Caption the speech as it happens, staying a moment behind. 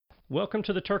Welcome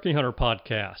to the Turkey Hunter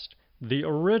Podcast, the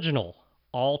original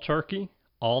all-turkey,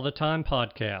 all-the-time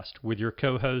podcast with your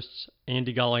co-hosts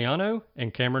Andy Galliano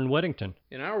and Cameron Weddington.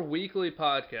 In our weekly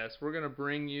podcast, we're going to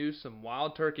bring you some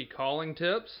wild turkey calling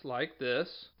tips like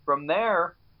this. From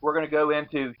there, we're going to go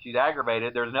into, she's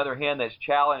aggravated, there's another hen that's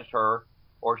challenged her,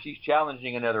 or she's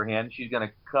challenging another hen, she's going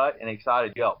to cut an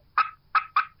excited yelp.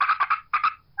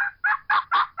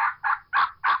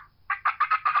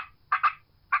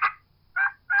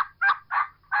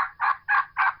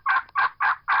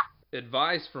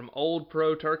 Advice from old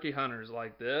pro turkey hunters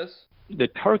like this. The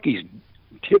turkeys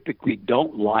typically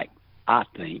don't like, I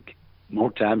think, more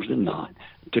times than not,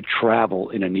 to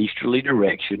travel in an easterly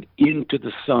direction into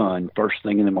the sun first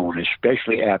thing in the morning,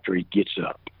 especially after he gets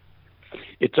up.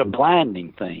 It's a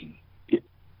blinding thing.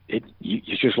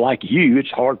 It's just like you.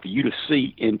 It's hard for you to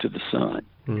see into the sun.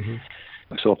 Mm-hmm.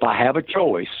 So if I have a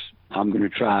choice, I'm going to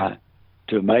try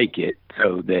to make it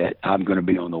so that I'm going to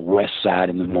be on the west side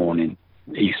in the morning,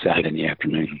 east side in the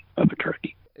afternoon of a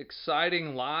turkey.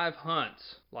 Exciting live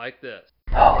hunts like this.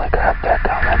 Holy crap, they're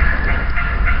coming.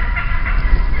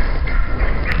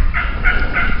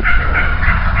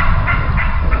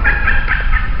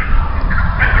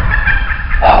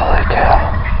 Holy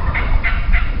cow.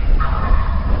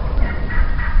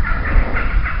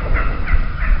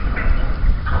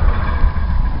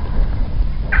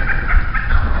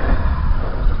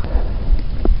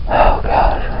 Oh,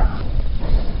 gosh.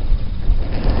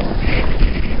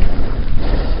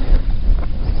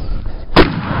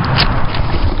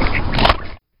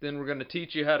 Then we're going to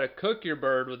teach you how to cook your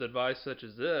bird with advice such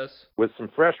as this. With some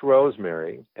fresh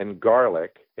rosemary and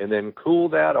garlic, and then cool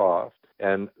that off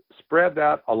and spread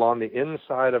that along the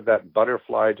inside of that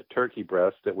butterflied turkey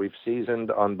breast that we've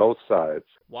seasoned on both sides.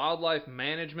 Wildlife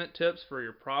management tips for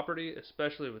your property,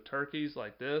 especially with turkeys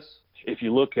like this. If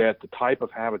you look at the type of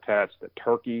habitats that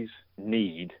turkeys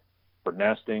need for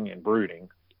nesting and brooding,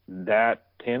 that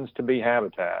tends to be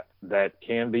habitat that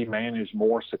can be managed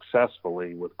more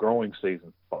successfly with growing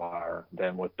season fire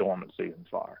than with dormant season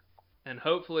fire. And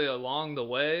hopefully along the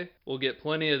way, we'll get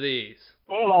plenty of these.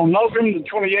 Well, on November the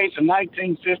 28th of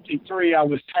 1953, I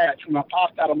was attached. When I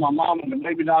popped out of my mom and the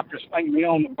baby doctor spanked me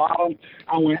on the bottom,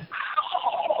 I went,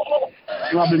 oh!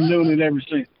 And I've been doing it ever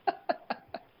since.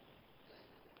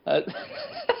 I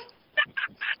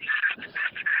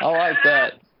like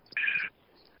that.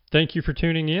 Thank you for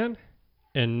tuning in.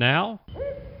 And now,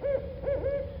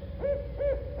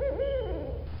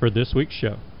 for this week's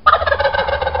show.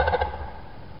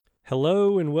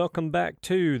 Hello and welcome back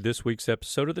to this week's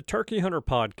episode of the Turkey Hunter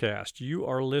Podcast. You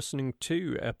are listening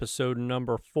to episode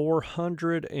number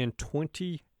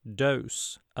 420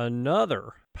 Dose,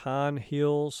 another Pine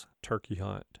Hills turkey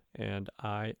hunt. And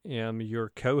I am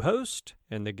your co-host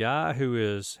and the guy who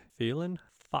is feeling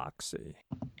foxy.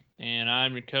 And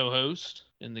I'm your co-host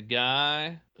and the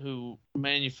guy who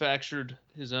manufactured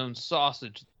his own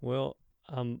sausage. Well,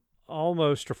 I'm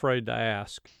almost afraid to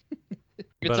ask,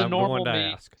 but a I'm normal going to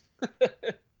meat. ask.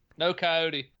 No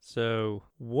coyote. So,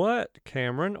 what,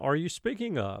 Cameron, are you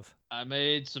speaking of? I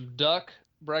made some duck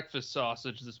breakfast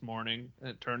sausage this morning,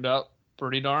 and it turned out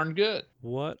pretty darn good.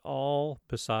 What all,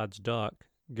 besides duck,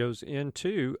 goes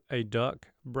into a duck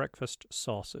breakfast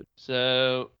sausage?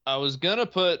 So, I was going to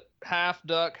put half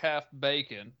duck, half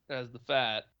bacon as the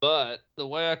fat, but the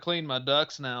way I clean my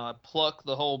ducks now, I pluck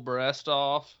the whole breast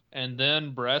off and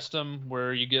then breast them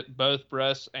where you get both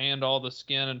breasts and all the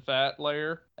skin and fat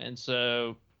layer. And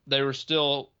so they were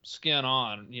still skin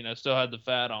on, still had the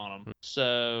fat on them.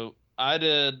 So I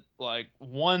did like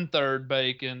 1/3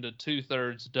 bacon to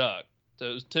 2/3 duck. So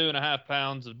it was 2.5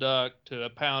 pounds of duck to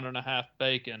 1.5 pounds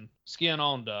bacon, skin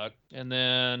on duck, and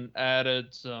then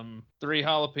added some 3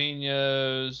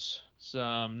 jalapenos,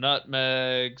 some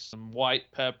nutmeg, some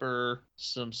white pepper,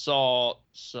 some salt,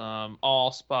 some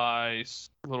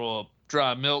allspice, a little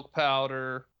dry milk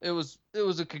powder. It was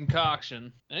a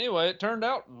concoction. Anyway, it turned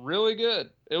out really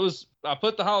good. I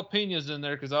put the jalapenos in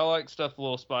there because I like stuff a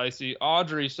little spicy.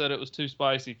 Audrey said it was too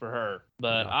spicy for her,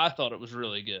 but I thought it was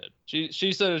really good.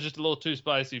 She said it was just a little too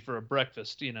spicy for a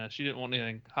breakfast. She didn't want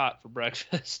anything hot for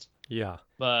breakfast. Yeah.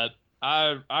 But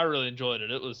I really enjoyed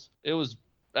it. It was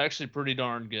actually pretty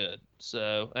darn good.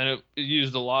 So, and it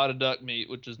used a lot of duck meat,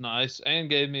 which is nice, and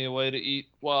gave me a way to eat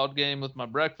wild game with my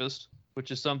breakfast,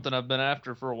 which is something I've been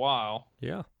after for a while.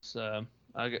 Yeah. So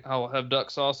I'll have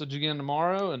duck sausage again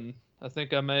tomorrow, and I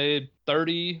think I made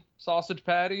 30 sausage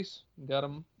patties. Got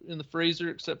them in the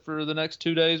freezer except for the next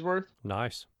 2 days worth.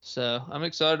 Nice. So I'm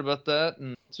excited about that,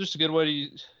 and it's just a good way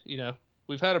to,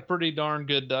 we've had a pretty darn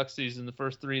good duck season the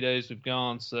first 3 days we've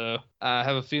gone, so I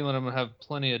have a feeling I'm going to have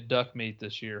plenty of duck meat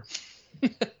this year.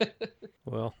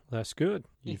 Well, that's good.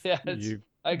 You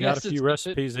I got a guess few it's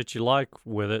recipes that you like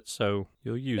with it, so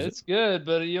you'll use It's it. good,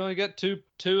 but you only got two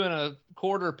and a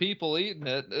quarter people eating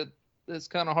it. It's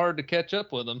kind of hard to catch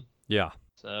up with them. Yeah.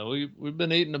 So we've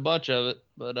been eating a bunch of it,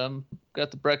 but got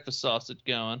the breakfast sausage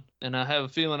going, and I have a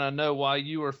feeling I know why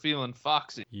you are feeling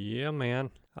foxy. Yeah,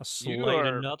 man. I slayed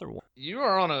are- another one. You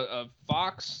are on a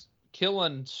fox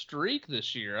killing streak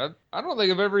this year. I don't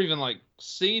think I've ever even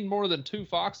seen more than 2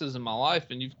 foxes in my life,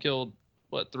 and you've killed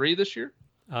what, 3 this year?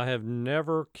 I have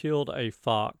never killed a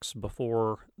fox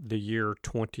before the year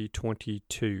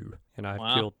 2022, and I've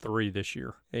Wow. killed 3 this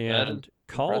year. That And is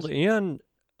called impressive. in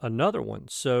another one.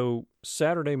 So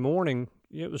Saturday morning,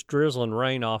 it was drizzling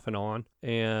rain off and on,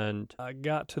 and I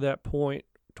got to that point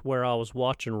to where I was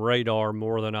watching radar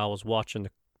more than I was watching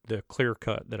the clear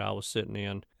cut that I was sitting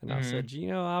in. And I said,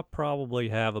 I probably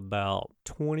have about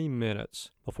 20 minutes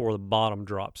before the bottom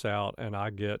drops out and I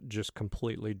get just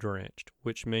completely drenched,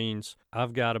 which means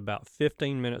I've got about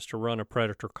 15 minutes to run a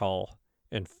predator call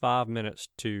and 5 minutes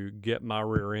to get my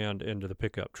rear end into the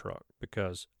pickup truck,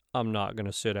 because I'm not going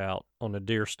to sit out on a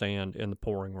deer stand in the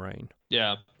pouring rain.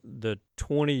 Yeah. The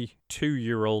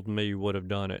 22-year-old me would have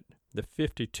done it. The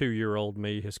 52-year-old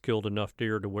me has killed enough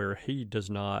deer to where he does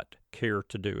not care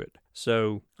to do it.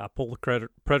 So I pull the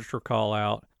predator call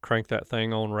out, crank that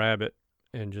thing on rabbit,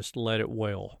 and just let it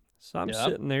wail. So I'm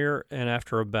sitting there, and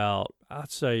after about,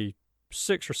 I'd say,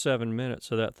 6 or 7 minutes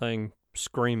of that thing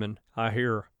screaming, I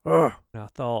hear, ugh. And I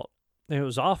thought, it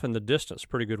was off in the distance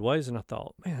pretty good ways, and I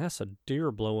thought, man, that's a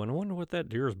deer blowing. I wonder what that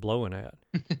deer is blowing at.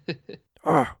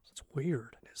 It's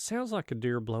weird. It sounds like a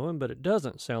deer blowing, but it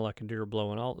doesn't sound like a deer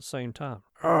blowing all at the same time.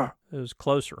 It was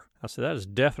closer. I said, that is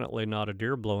definitely not a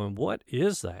deer blowing. What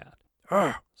is that?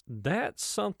 That's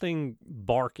something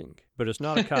barking, but it's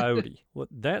not a coyote.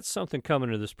 That's something coming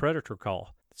to this predator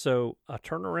call. So I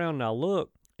turn around and I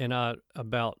look, and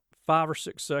about 5 or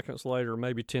 6 seconds later,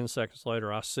 maybe 10 seconds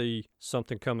later, I see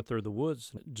something coming through the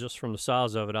woods. Just from the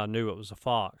size of it, I knew it was a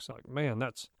fox. Like, man,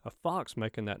 that's a fox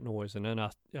making that noise. And then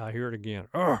I hear it again,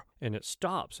 and it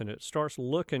stops, and it starts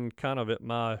looking kind of at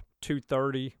my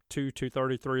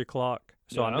 2:30, 3 o'clock.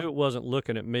 So I knew it wasn't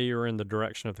looking at me or in the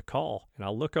direction of the call. And I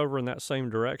look over in that same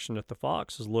direction that the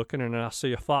fox is looking, and I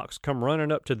see a fox come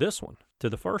running up to this one, to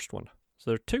the first one.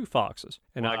 So there are 2 foxes.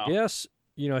 And I guess,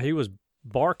 he was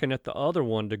barking at the other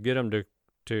one to get them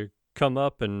to come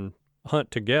up and hunt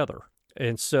together.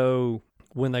 And so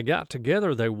when they got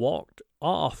together, they walked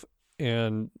off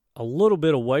and a little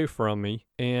bit away from me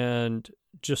and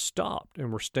just stopped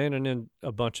and were standing in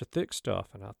a bunch of thick stuff.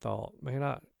 And I thought, man,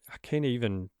 I can't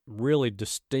even really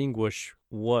distinguish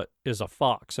what is a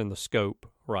fox in the scope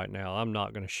right now. I'm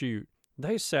not going to shoot.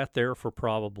 They sat there for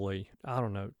probably,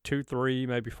 2, 3,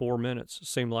 maybe 4 minutes. It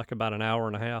seemed like about an hour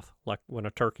and a half, like when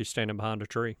a turkey's standing behind a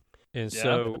tree. And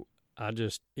so I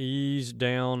just eased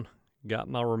down, got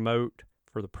my remote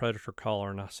for the predator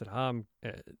caller, and I said, I'm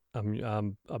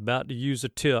about to use a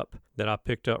tip that I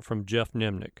picked up from Jeff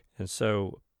Nimnick. And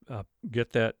so I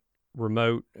get that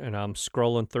remote, and I'm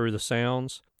scrolling through the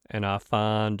sounds, and I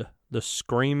find the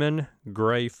screaming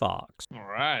gray fox. All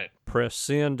right. Press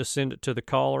send to send it to the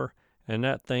caller. And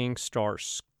that thing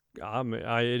starts,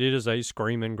 it is a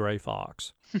screaming gray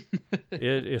fox.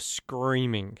 It is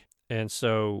screaming. And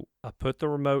so I put the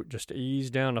remote, just ease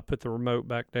down, I put the remote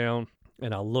back down,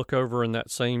 and I look over in that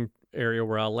same area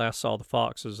where I last saw the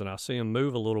foxes, and I see them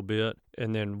move a little bit.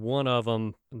 And then one of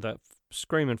them, that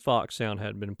screaming fox sound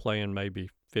had been playing maybe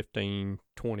 15,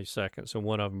 20 seconds, and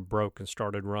one of them broke and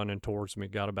started running towards me,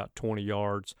 got about 20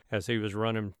 yards. As he was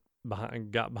running,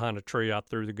 got behind a tree, I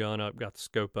threw the gun up, got the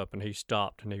scope up, and he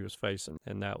stopped, and he was facing.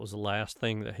 And that was the last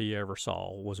thing that he ever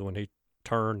saw, was when he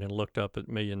turned and looked up at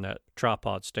me in that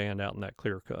tripod stand out in that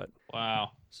clear cut.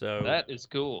 Wow. So that is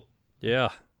cool. Yeah,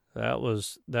 that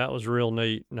was real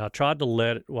neat. And I tried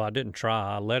to I didn't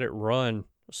try. I let it run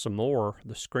some more,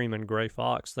 the screaming gray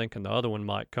fox, thinking the other one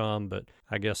might come, but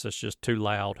I guess it's just too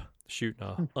loud shooting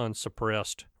a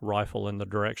unsuppressed rifle in the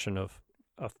direction of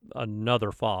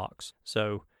another fox.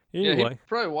 So anyway, he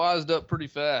probably wised up pretty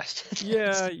fast.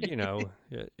 Yeah,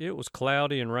 it was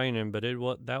cloudy and raining, but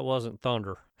that wasn't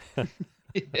thunder.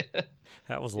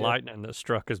 That was lightning that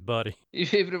struck his buddy.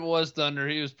 Even if it was thunder,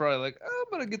 he was probably like, I'm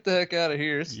going to get the heck out of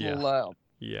here. It's a little loud.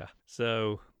 Yeah.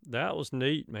 So that was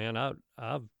neat, man.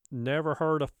 I've never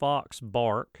heard a fox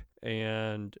bark.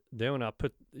 And then when I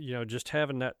put, just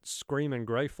having that screaming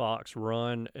gray fox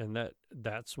run, and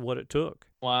that's what it took.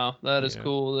 Wow, that is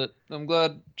cool. I'm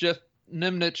glad Jeff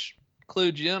Nimnick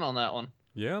clued you in on that one.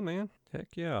 Yeah, man.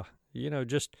 Heck yeah.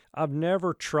 I've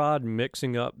never tried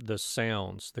mixing up the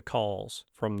sounds, the calls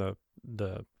from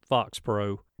the Fox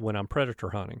Pro when I'm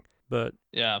predator hunting. but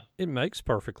Yeah. it makes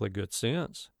perfectly good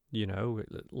sense.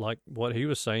 Like what he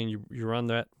was saying, you run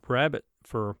that rabbit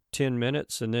for 10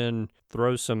 minutes and then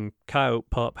throw some coyote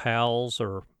pup howls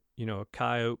or, a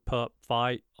coyote pup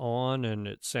fight on, and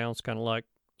it sounds kind of like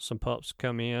some pups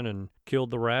come in and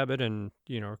killed the rabbit and,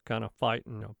 kind of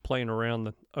fighting, playing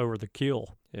around over the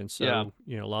kill. And so,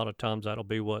 a lot of times that'll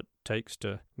be what it takes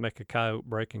to make a coyote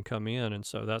break and come in. And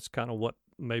so that's kind of what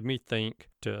made me think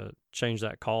to change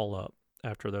that call up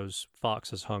after those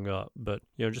foxes hung up. But,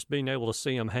 just being able to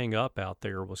see them hang up out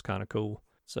there was kind of cool.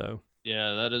 So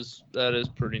Yeah, that is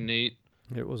pretty neat.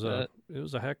 it was a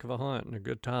heck of a hunt and a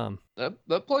good time.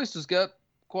 That place has got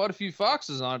quite a few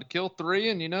foxes on it. To kill 3,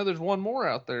 and there's one more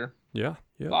out there. Yeah.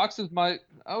 Foxes I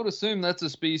would assume that's a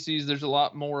species there's a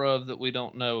lot more of that we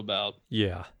don't know about.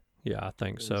 Yeah, I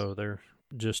think so. They're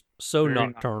just so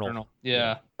nocturnal.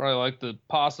 Yeah, probably like the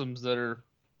possums that are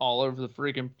all over the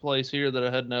freaking place here that I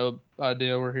had no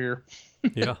idea were here.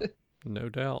 Yeah, no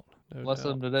doubt. Less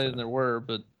of them today than there were.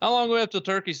 But how long do we have till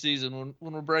turkey season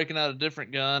when we're breaking out a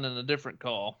different gun and a different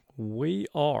call? We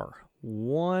are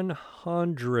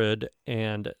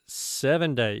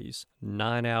 107 days,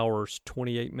 9 hours,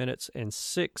 28 minutes, and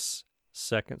 6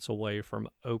 seconds away from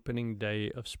opening day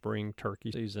of spring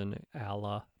turkey season in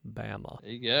Alabama.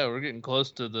 Yeah, we're getting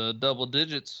close to the double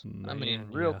digits.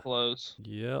 Real close.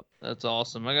 Yep. That's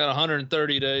awesome. I got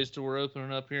 130 days till we're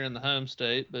opening up here in the home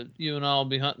state, but you and I will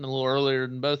be hunting a little earlier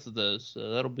than both of those, so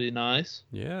that'll be nice.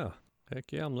 Yeah.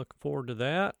 Heck yeah, I'm looking forward to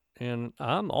that. And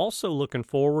I'm also looking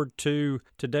forward to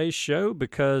today's show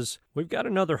because we've got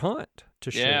another hunt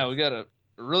to share. Yeah, we got a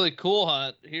really cool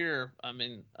hunt here.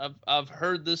 I've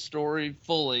heard this story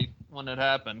fully when it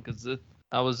happened because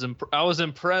I was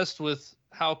impressed with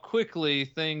how quickly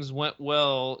things went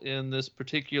well in this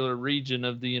particular region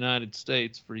of the United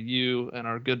States for you and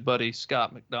our good buddy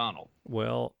Scott McDonald.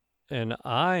 Well, and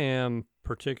I am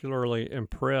particularly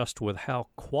impressed with how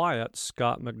quiet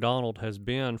Scott McDonald has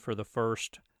been for the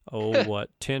first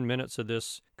 10 minutes of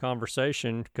this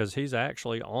conversation, because he's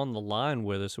actually on the line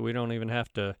with us. We don't even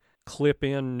have to clip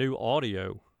in new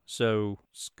audio. So,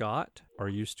 Scott, are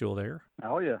you still there?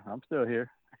 Oh, yeah, I'm still here.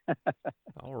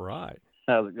 All right.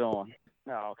 How's it going?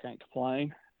 No, can't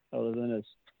complain other than it's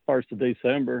 1st of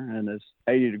December and it's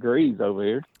 80 degrees over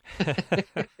here.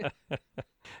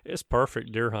 It's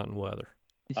perfect deer hunting weather.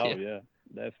 Oh, yeah,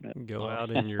 definitely. Go out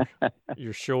in your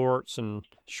shorts and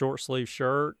short sleeve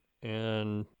shirt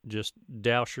and just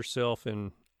douse yourself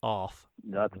in off.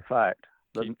 That's a fact.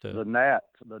 The gnats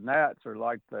are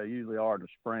like they usually are in the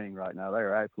spring right now.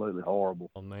 They're absolutely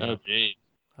horrible. Oh, man. Oh, gee.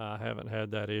 I haven't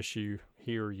had that issue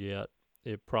here yet.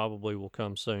 It probably will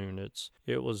come soon.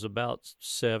 It was about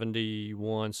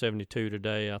 71, 72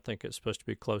 today. I think it's supposed to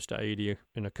be close to 80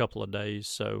 in a couple of days.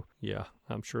 So, yeah,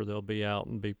 I'm sure they'll be out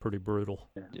and be pretty brutal.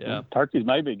 Yeah. Turkeys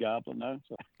may be gobbling, though.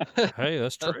 So. Hey,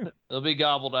 that's true. They'll be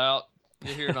gobbled out.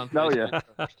 You hear it on Facebook.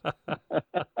 Oh,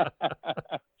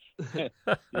 yeah.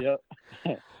 Yep.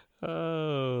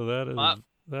 Oh, that is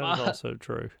also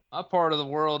true. My part of the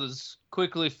world is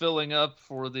quickly filling up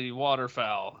for the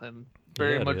waterfowl, and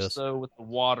very much so with the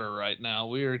water right now.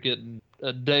 We are getting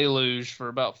a deluge for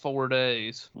about 4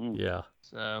 days. Yeah.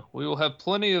 So we will have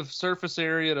plenty of surface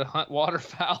area to hunt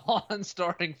waterfowl on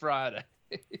starting Friday.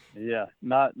 Yeah,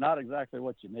 not exactly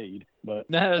what you need, but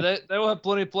no, they will have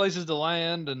plenty of places to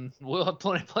land, and we'll have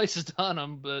plenty of places to hunt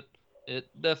them. But it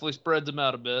definitely spreads them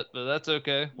out a bit. But that's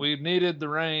okay. We needed the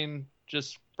rain,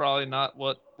 just probably not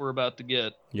what we're about to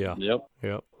get. Yeah. Yep.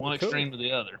 One extreme to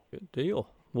the other. Good deal.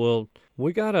 Well,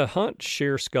 we got a hunt to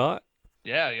share, Scott.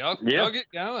 Yeah, y'all get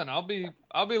going. I'll be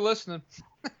listening.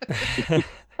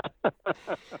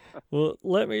 Well,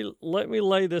 let me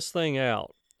lay this thing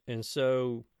out. And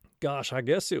so, gosh, I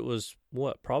guess it was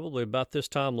probably about this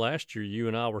time last year you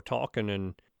and I were talking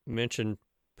and mentioned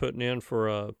putting in for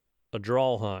a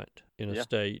draw hunt in a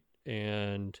state,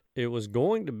 and it was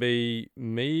going to be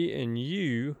me and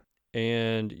you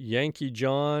and Yankee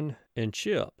John and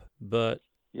Chip, but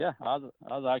yeah, I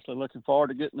was actually looking forward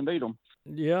to getting to meet them.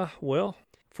 Yeah, well,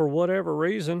 for whatever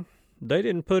reason, they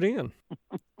didn't put in.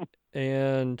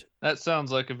 And that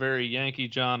sounds like a very Yankee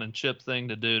John and Chip thing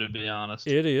to do, to be honest.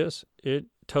 It is. It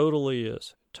totally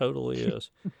is. Totally is.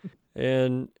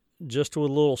 And just with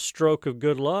a little stroke of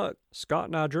good luck, Scott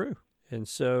and I drew. And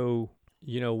so,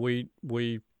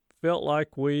 we felt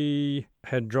like we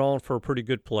had drawn for a pretty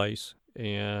good place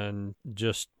and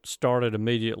just started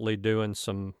immediately doing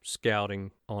some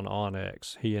scouting on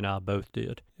OnX. He and I both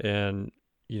did. And,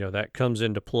 that comes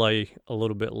into play a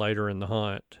little bit later in the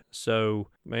hunt. So,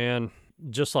 man,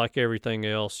 just like everything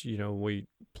else, we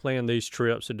plan these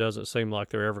trips. It doesn't seem like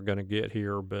they're ever going to get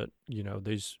here, but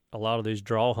a lot of these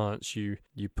draw hunts you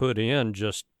put in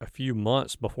just a few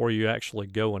months before you actually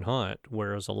go and hunt,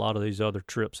 whereas a lot of these other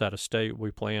trips out of state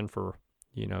we plan for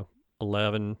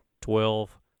 11,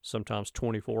 12, sometimes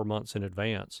 24 months in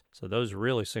advance. So those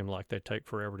really seem like they take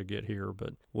forever to get here,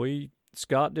 but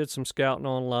Scott did some scouting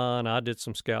online, I did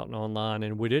some scouting online,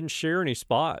 and we didn't share any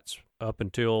spots up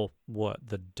until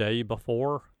the day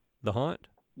before the hunt?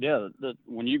 Yeah,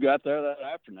 when you got there that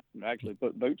afternoon, you actually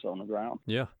put boots on the ground.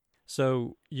 Yeah.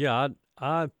 So, yeah,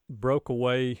 I broke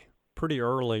away pretty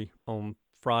early on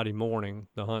Friday morning.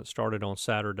 The hunt started on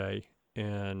Saturday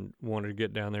and wanted to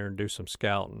get down there and do some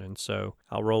scouting. And so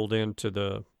I rolled into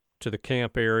the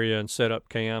camp area and set up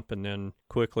camp, and then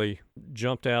quickly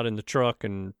jumped out in the truck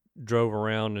and drove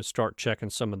around and start checking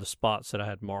some of the spots that I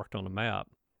had marked on the map.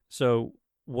 So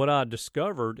what I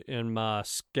discovered in my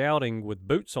scouting with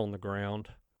boots on the ground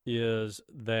is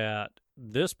that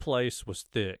this place was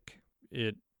thick.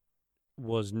 It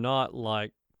was not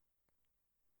like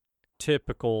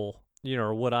typical,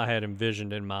 or what I had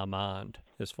envisioned in my mind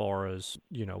as far as,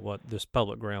 what this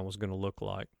public ground was going to look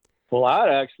like. Well, I'd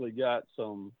actually got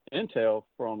some intel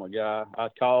from a guy. I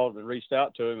called and reached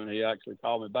out to him, and he actually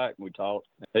called me back and we talked.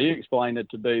 He explained it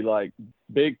to be like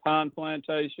big pine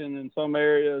plantation in some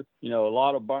areas, a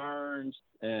lot of burns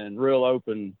and real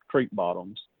open creek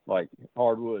bottoms, like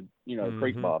hardwood,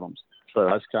 creek bottoms. So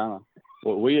that's kind of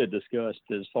what we had discussed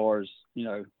as far as,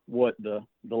 what the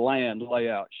land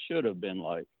layout should have been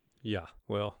like. Yeah,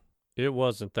 well, it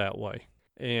wasn't that way.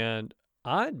 And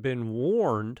I'd been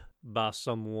warned by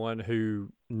someone who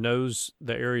knows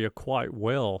the area quite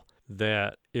well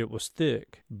that it was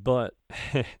thick, but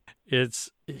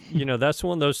it's, that's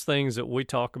one of those things that we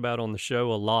talk about on the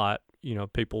show a lot.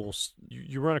 People,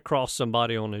 you run across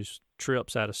somebody on these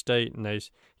trips out of state and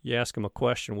you ask them a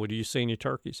question, well, do you see any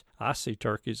turkeys? I see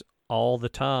turkeys all the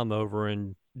time over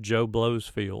in Joe Blow's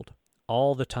field,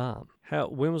 all the time.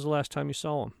 When was the last time you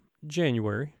saw them?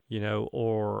 January,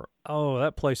 or, oh,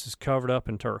 that place is covered up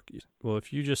in turkeys. Well,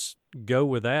 if you just go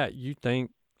with that, you think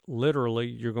literally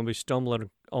you're going to be stumbling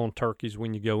on turkeys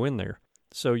when you go in there.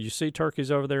 So you see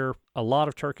turkeys over there, a lot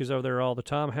of turkeys over there all the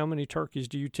time. How many turkeys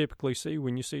do you typically see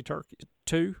when you see turkeys?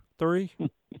 2, 3?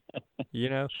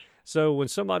 So when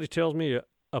somebody tells me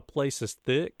a place is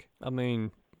thick, I mean,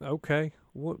 okay,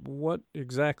 what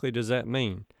exactly does that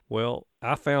mean? Well,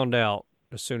 I found out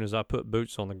as soon as I put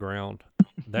boots on the ground,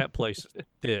 that place is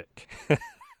thick.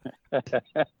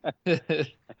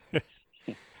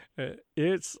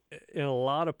 It's in a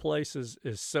lot of places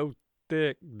is so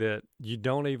thick that you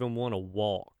don't even want to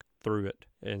walk through it.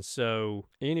 And so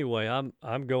anyway,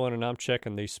 I'm going and I'm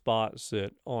checking these spots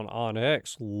that on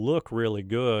OnX look really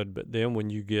good, but then when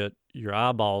you get your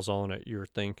eyeballs on it, you're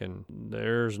thinking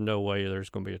there's no way there's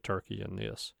going to be a turkey in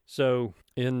this. So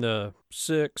in the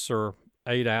 6 or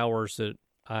 8 hours that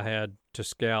I had to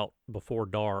scout before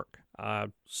dark, I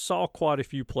saw quite a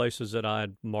few places that I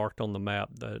had marked on the map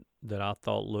that I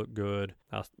thought looked good.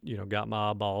 I, got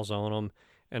my eyeballs on them.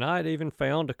 And I had even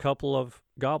found a couple of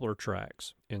gobbler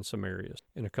tracks in some areas,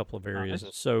 in a couple of areas.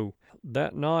 Nice. So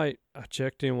that night I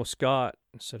checked in with Scott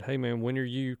and said, hey man, when do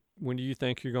you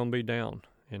think you're going to be down?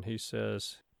 And he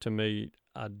says to me,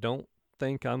 I don't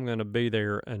think I'm going to be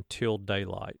there until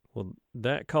daylight. Well,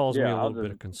 that caused me a little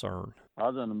bit of concern. I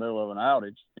was in the middle of an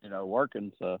outage,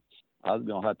 working, so I was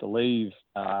going to have to leave.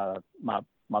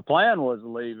 My plan was to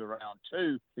leave around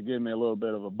 2 to give me a little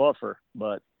bit of a buffer,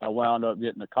 but I wound up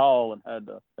getting a call and had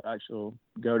to actually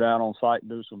go down on site and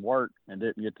do some work and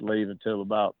didn't get to leave until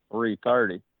about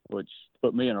 3:30, which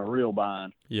put me in a real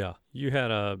bind. Yeah. You had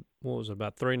about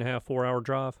 3.5, 4 hour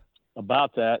drive?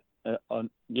 About that.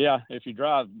 Yeah, if you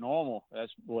drive normal,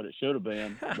 that's what it should have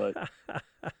been, but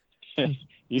you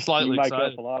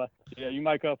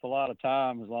make up a lot of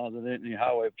time as long as there isn't any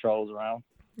highway patrols around.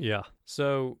 Yeah.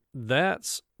 So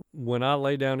that's when I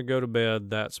lay down to go to bed,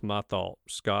 that's my thought.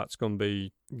 Scott's going to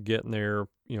be getting there,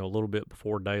 a little bit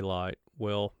before daylight.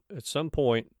 Well, at some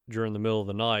point during the middle of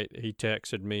the night, he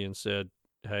texted me and said,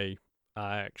 hey,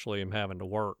 I actually am having to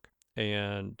work.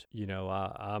 And,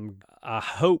 I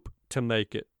hope to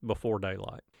make it before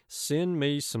daylight. Send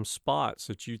me some spots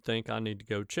that you think I need to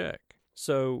go check.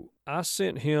 So I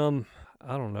sent him,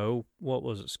 I don't know, what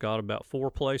was it, Scott, about 4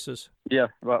 places? Yeah,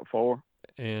 about 4.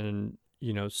 And,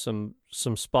 some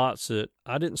spots that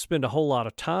I didn't spend a whole lot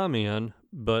of time in,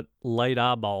 but laid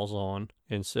eyeballs on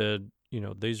and said,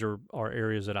 these are our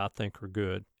areas that I think are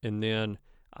good. And then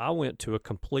I went to a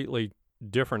completely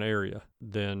different area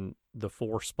than the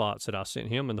 4 spots that I sent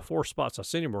him. And the 4 spots I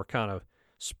sent him were kind of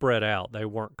spread out. They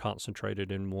weren't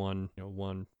concentrated in one,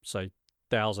 say,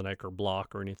 1,000-acre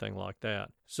block or anything like that.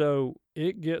 So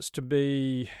it gets to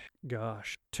be,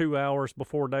 2 hours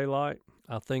before daylight.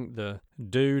 I think the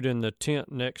dude in the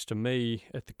tent next to me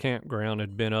at the campground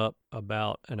had been up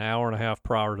about an hour and a half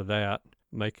prior to that,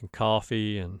 making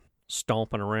coffee and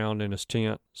stomping around in his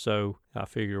tent. So I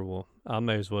figure, well, I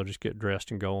may as well just get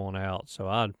dressed and go on out. So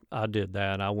I did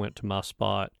that. I went to my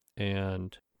spot,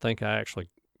 and I think I actually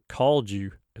called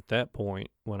you at that point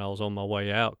when I was on my way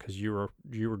out, because you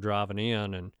were driving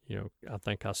in, and I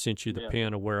think I sent you the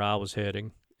pin of where I was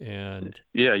heading. And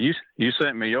yeah, you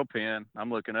sent me your pin. I'm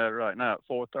looking at it right now at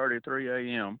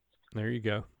 4:33 a.m. There you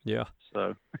go. Yeah.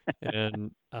 So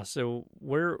and I said,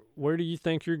 well, where do you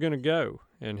think you're going to go?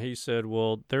 And he said,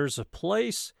 well, there's a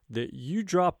place that you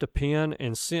dropped a pin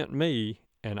and sent me,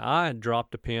 and I had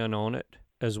dropped a pin on it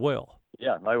as well.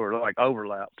 Yeah, they were like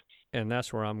overlapped. And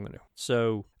that's where I'm going to.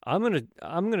 So I'm going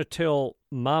to tell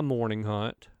my morning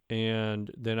hunt, and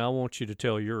then I want you to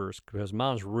tell yours, because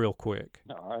mine's real quick.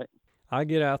 All right. I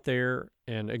get out there,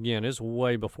 and again, it's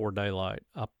way before daylight.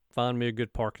 I find me a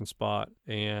good parking spot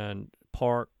and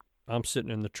park. I'm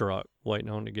sitting in the truck waiting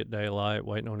on it to get daylight,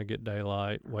 waiting on it to get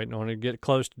daylight, waiting on it to get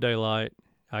close to daylight.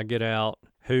 I get out,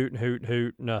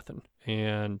 hoot, nothing.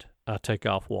 And I take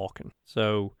off walking.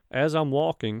 So as I'm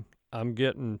walking, I'm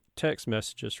getting text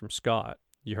messages from Scott.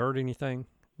 You heard anything?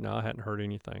 No, I hadn't heard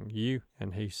anything. You?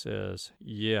 And he says,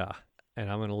 yeah. And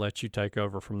I'm going to let you take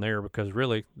over from there, because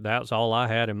really that's all I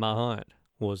had in my hunt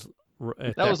was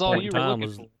at that was all point you in time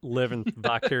was living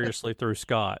vicariously through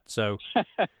Scott. So,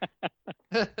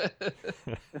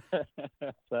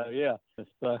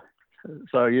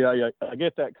 So yeah, I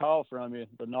get that call from you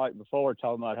the night before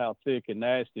talking about how thick and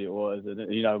nasty it was,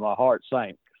 and my heart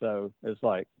sank. So it's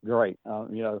like, great.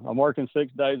 I'm working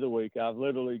 6 days a week. I've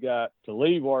literally got to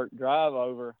leave work, drive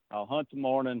over. I'll hunt the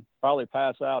morning, probably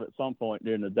pass out at some point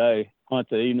during the day, hunt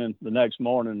the evening, the next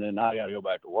morning, and I got to go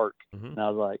back to work. Mm-hmm. And I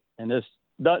was like, and this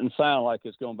doesn't sound like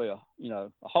it's going to be a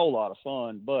whole lot of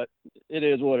fun, but it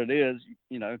is what it is.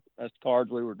 That's the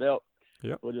cards we were dealt.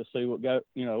 Yep. We'll just see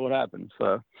what happens.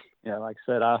 So, yeah, like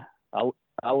I said,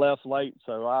 I left late,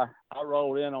 so I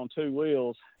rolled in on two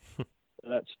wheels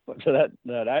to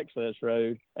that access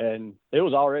road, and it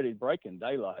was already breaking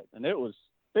daylight, and it was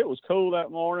cool that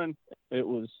morning. It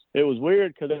was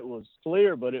weird because it was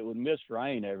clear, but it would miss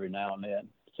rain every now and then.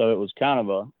 So it was kind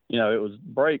of it was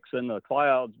breaks in the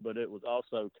clouds, but it was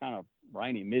also kind of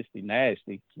rainy, misty,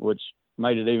 nasty, which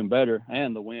made it even better.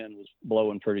 And the wind was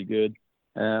blowing pretty good.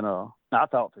 And I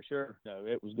thought for sure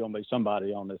it was going to be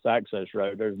somebody on this access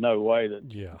road. There's no way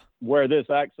that where this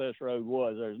access road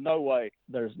was, there's no way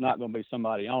there's not going to be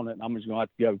somebody on it. And I'm just going to have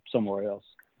to go somewhere else.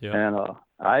 Yep. And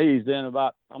I eased in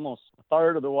about almost a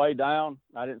third of the way down.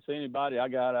 I didn't see anybody. I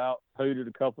got out, hooted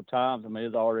a couple of times. I mean, it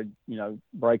was already,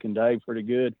 breaking day pretty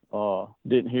good.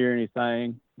 Didn't hear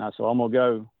anything. And I said, I'm going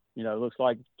to go, looks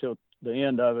like till the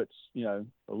end of it's, a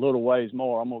little ways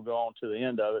more. I'm going to go on to the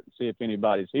end of it and see if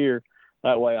anybody's here.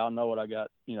 That way I'll know what I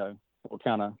got, what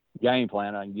kind of game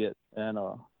plan I can get. And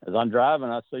as I'm driving,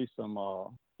 I see some,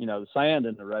 the sand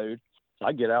in the road. So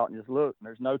I get out and just look, and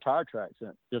there's no tire tracks in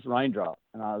it, just raindrop.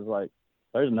 And I was like,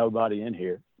 there's nobody in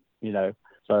here,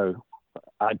 So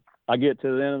I get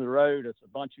to the end of the road. It's a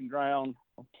bunching ground,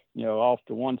 off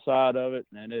to one side of it.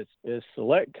 And it's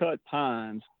select cut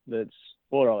pines that's,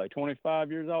 what are they, 25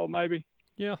 years old maybe?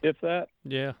 Yeah. If that?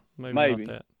 Yeah, maybe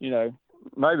not that.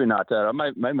 Maybe not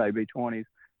that. Maybe 20s.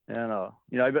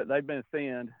 And, but they've been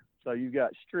thinned. So you've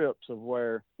got strips of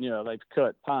where, they've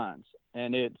cut pines.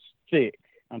 And it's thick.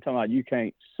 I'm talking about you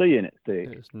can't see in it thick.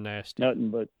 It's nasty. Nothing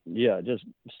but, just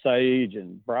sage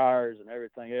and briars and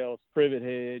everything else, privet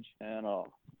hedge. And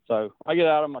so I get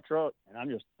out of my truck, and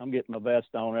I'm getting my vest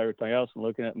on and everything else and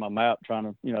looking at my map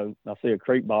trying to, I see a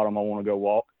creek bottom I want to go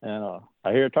walk. And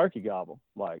I hear a turkey gobble,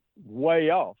 like way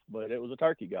off, but it was a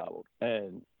turkey gobble.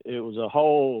 And it was a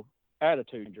whole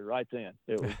attitude right then.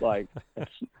 It was like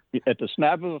at the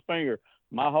snap of a finger,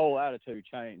 my whole attitude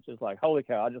changed. It's like, holy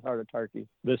cow, I just heard a turkey.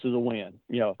 This is a win.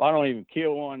 If I don't even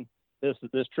kill one, this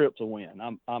trip's a win.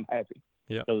 I'm happy.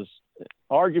 Yeah. Because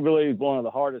arguably one of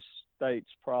the hardest states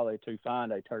probably to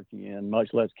find a turkey in,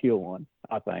 much less kill one,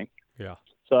 I think. Yeah.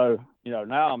 So,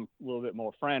 now I'm a little bit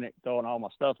more frantic, throwing all my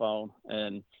stuff on,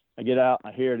 and I get out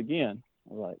and I hear it again.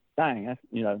 I'm like, dang, that's,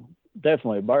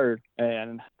 definitely a bird.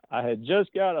 And I had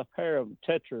just got a pair of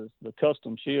Tetras, the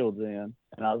custom shields in,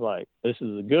 and I was like, this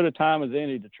is as good a time as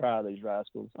any to try these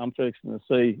rascals. I'm fixing to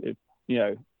see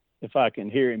if I can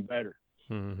hear him better.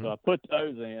 Mm-hmm. So I put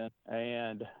those in,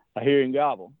 and I hear him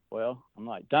gobble. Well, I'm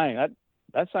like, dang,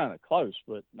 that sounded close,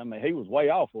 but I mean, he was way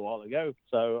off a while ago.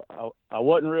 So I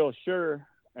wasn't real sure.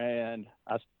 And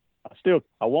I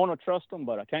want to trust them,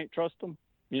 but I can't trust them.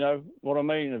 You know what I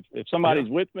mean? If somebody's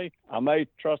with me, I may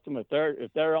trust them. If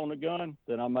they're on the gun,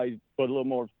 then I may put a little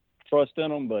more trust in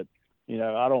them. But, you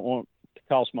know, I don't want to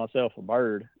cost myself a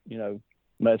bird, you know,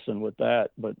 messing with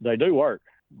that. But they do work.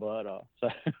 But so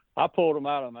I pulled him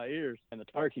out of my ears, and the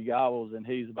turkey gobbles, and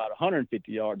he's about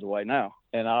 150 yards away now.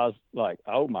 And I was like,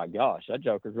 oh, my gosh, that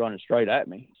joker's running straight at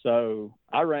me. So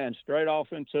I ran straight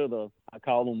off into I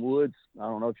call them woods. I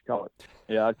don't know what you call it.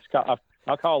 Yeah,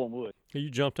 I call them woods. You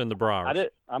jumped in the briars.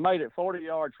 I made it 40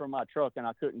 yards from my truck, and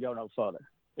I couldn't go no further.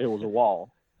 It was a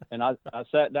wall. And I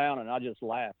sat down, and I just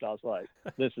laughed. I was like,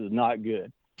 this is not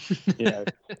good. You know.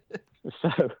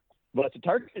 So, but the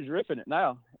turkey's ripping it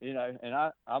now, you know, and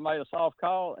I made a soft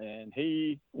call, and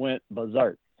he went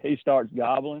berserk. He starts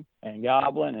gobbling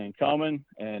and coming,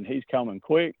 and he's coming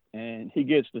quick, and he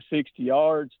gets to 60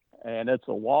 yards, and it's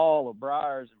a wall of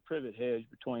briars and privet hedge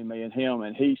between me and him,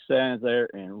 and he stands there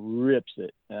and rips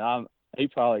it. And he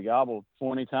probably gobbled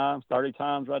 20 times, 30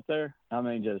 times right there. I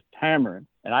mean, just hammering.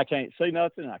 And I can't see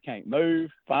nothing. I can't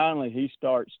move. Finally, he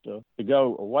starts to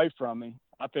go away from me.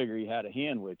 I figure he had a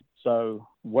hen with him. So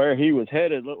where he was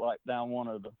headed looked like down one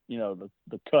of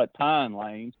the cut pine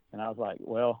lanes. And I was like,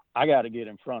 well, I got to get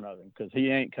in front of him because he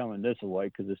ain't coming this way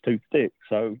because it's too thick.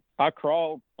 So I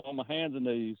crawled on my hands and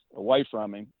knees away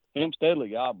from him steadily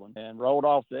gobbling, and rolled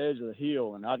off the edge of the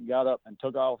hill. And I got up and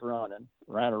took off running,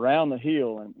 ran around the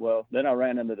hill. And, well, then I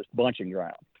ran into this bunching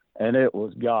ground. And it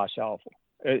was, gosh, awful.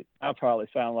 I probably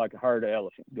sounded like a herd of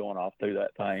elephants going off through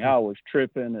that thing. I was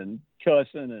tripping and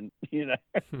cussing and, you know,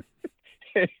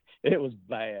 it was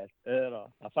bad. And,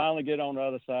 I finally get on the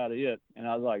other side of it, and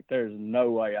I was like, there's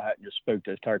no way I hadn't just spooked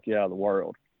this turkey out of the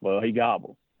world. Well, he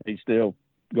gobbled. He's still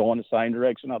going the same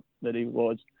direction up that he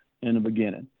was in the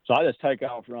beginning. So I just take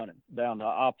off running down the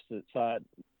opposite side.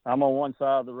 I'm on one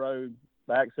side of the road,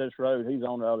 the access road. He's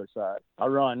on the other side. I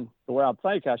run to where I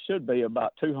think I should be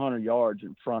about 200 yards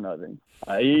in front of him.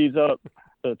 I ease up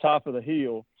to the top of the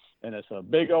hill, and it's a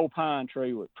big old pine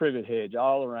tree with privet hedge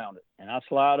all around it. And I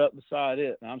slide up beside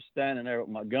it, and I'm standing there with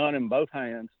my gun in both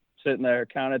hands, sitting there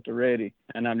kind of at the ready,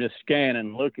 and I'm just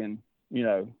scanning, looking, you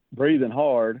know, breathing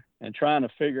hard and trying to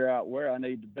figure out where I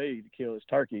need to be to kill this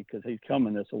turkey because he's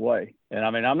coming this way. And, I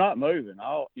mean, I'm not moving.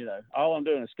 All I'm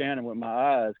doing is scanning with my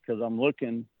eyes because I'm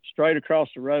looking straight across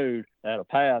the road at a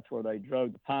path where they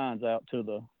drove the pines out to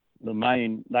the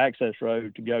main access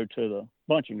road to go to the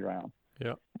bunching ground.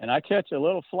 Yeah. And I catch a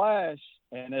little flash,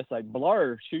 and it's a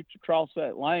blur shoots across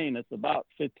that lane. It's about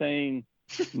 15,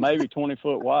 maybe 20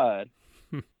 foot wide.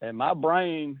 And my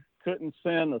brain couldn't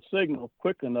send a signal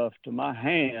quick enough to my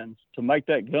hands to make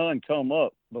that gun come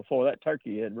up before that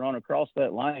turkey had run across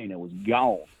that lane. It was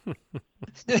gone.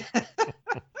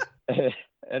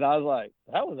 And I was like,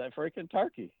 that was that freaking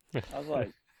turkey. I was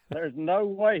like, there's no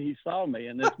way he saw me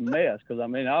in this mess. Because, I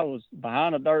mean, I was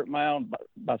behind a dirt mound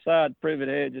beside privet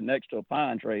hedge and next to a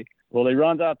pine tree. Well, he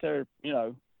runs out there,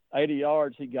 80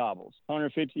 yards, he gobbles.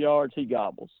 150 yards, he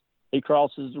gobbles. He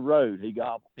crosses the road, he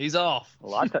gobbles. He's off.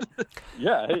 Well,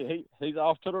 yeah, he's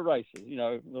off to the races.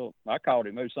 I called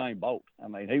him Usain Bolt. I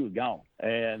mean, he was gone.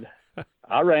 And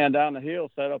I ran down the hill,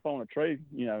 set up on a tree,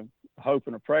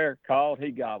 hoping a prayer, called,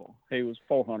 he gobbled. He was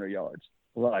 400 yards.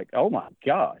 Like, oh, my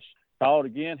gosh. Called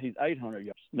again, he's 800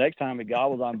 yards. Next time he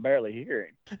gobbles, I'm barely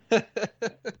hearing.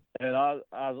 And I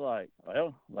was like,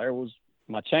 well, there was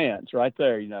my chance right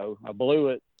there. I blew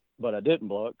it, but I didn't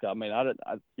blow it. I mean,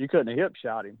 you couldn't have hip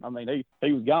shot him. I mean,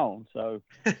 he was gone. So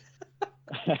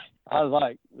I was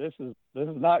like, this is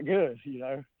not good,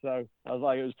 So I was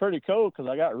like, it was pretty cool because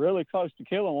I got really close to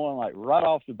killing one, like right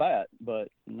off the bat. But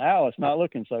now it's not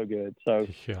looking so good. So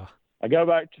yeah. I go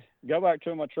back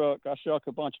to my truck. I shuck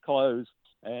a bunch of clothes,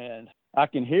 and I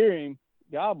can hear him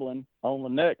gobbling on the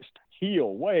next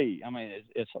hill way. I mean,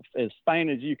 it's as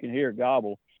faint as you can hear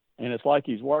gobble. And it's like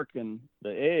he's working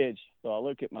the edge. So I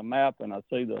look at my map and I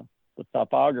see the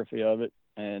topography of it.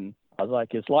 And I was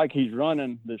like, it's like he's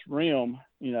running this rim,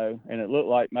 and it looked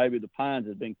like maybe the pines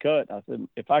had been cut. I said,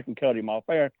 if I can cut him off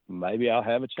there, maybe I'll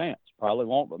have a chance. Probably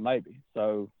won't, but maybe.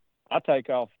 So I take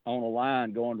off on a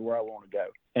line going to where I want to go.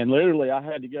 And literally I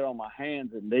had to get on my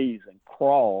hands and knees and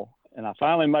crawl. And I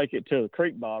finally make it to the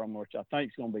creek bottom, which I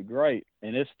think is going to be great.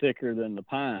 And it's thicker than the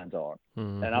pines are.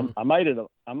 Mm-hmm. And I made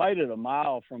it a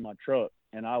mile from my truck,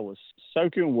 and I was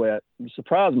soaking wet. I'm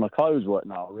surprised my clothes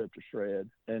wasn't all ripped to shreds.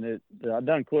 And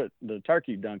the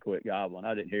turkey done quit gobbling.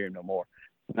 I didn't hear him no more.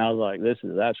 And I was like, this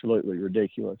is absolutely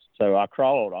ridiculous. So I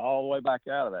crawled all the way back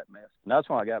out of that mess. And that's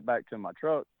when I got back to my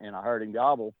truck, and I heard him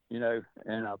gobble, and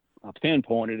I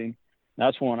pinpointed him.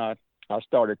 that's when I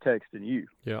started texting you.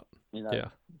 Yeah. You know, Yeah.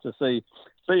 to see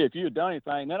if you had done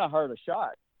anything. Then I heard a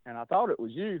shot, and I thought it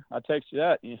was you. I texted you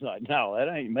that, and you're like, "No,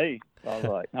 that ain't me." So I was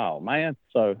like, "Oh man!"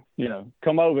 So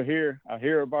come over here. I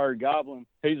hear a bird gobbling.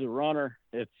 He's a runner.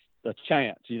 It's a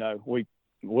chance.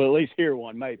 We'll at least hear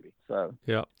one, maybe. So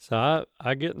yeah. So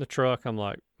I get in the truck. I'm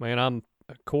like, man, I'm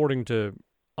according to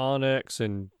Onyx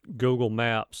and Google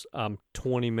Maps, I'm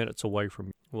 20 minutes away from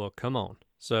you. Well, come on.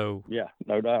 So yeah,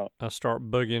 no doubt. I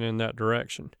start boogieing in that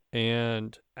direction.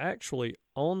 And actually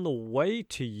on the way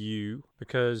to you,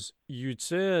 because you'd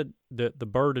said that the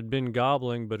bird had been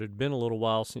gobbling, but it had been a little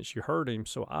while since you heard him.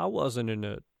 So I wasn't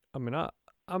I'm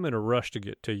in a rush to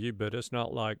get to you, but it's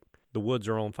not like the woods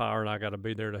are on fire and I got to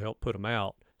be there to help put them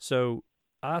out. So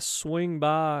I swing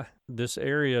by this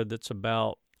area that's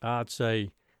about, I'd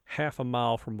say, half a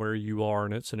mile from where you are,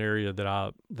 and it's an area that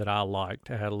I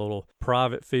liked. I had a little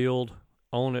private field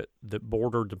on it that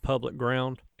bordered the public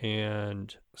ground,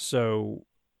 and so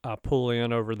I pull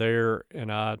in over there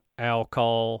and I crow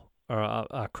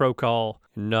call,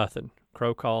 nothing.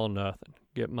 Crow call, nothing.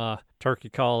 Get my turkey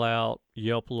call out,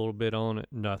 yelp a little bit on it,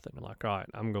 nothing. I'm like, all right,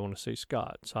 I'm going to see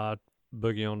Scott. So I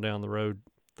boogie on down the road,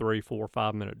 3, 4,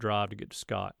 5 minute drive to get to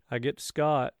Scott. I get to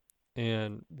Scott,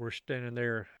 and we're standing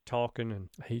there talking, and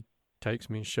he takes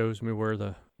me and shows me where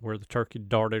the turkey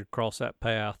darted across that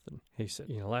path. And he said,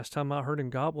 last time I heard him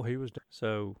gobble, he was dead.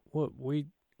 So what, we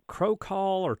crow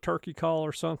call or turkey call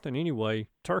or something? Anyway,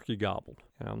 turkey gobbled.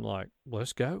 And I'm like,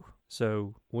 let's go.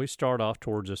 So we start off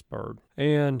towards this bird.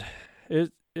 And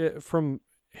it from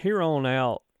here on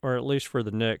out, or at least for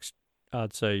the next,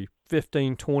 I'd say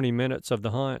 15, 20 minutes of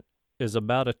the hunt, is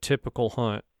about a typical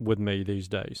hunt with me these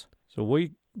days. So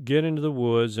we get into the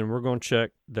woods, and we're going to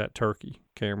check that turkey,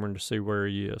 Cameron, to see where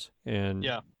he is. And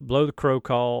blow the crow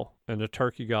call, and the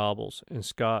turkey gobbles. And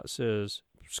Scott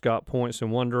points in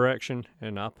one direction,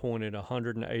 and I pointed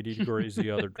 180 degrees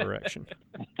the other direction.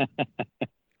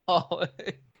 Oh.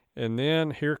 And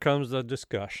then here comes the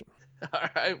discussion. All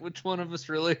right, which one of us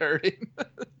really hurt him?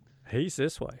 He's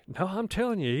this way. No, I'm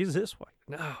telling you, he's this way.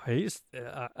 No,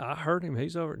 I heard him.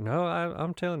 He's over. No,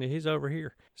 I'm telling you, he's over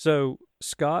here. So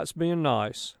Scott's being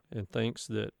nice and thinks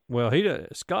that, well,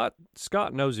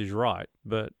 Scott knows he's right,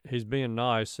 but he's being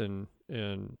nice and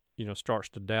starts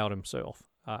to doubt himself.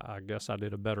 I guess I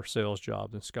did a better sales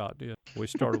job than Scott did. We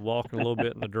started walking a little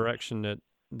bit in the direction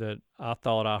that I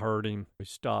thought I heard him. We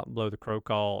stopped and blow the crow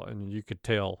call, and you could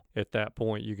tell at that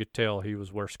point, he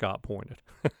was where Scott pointed.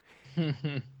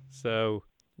 So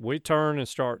we turn and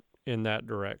start in that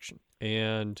direction.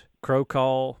 And crow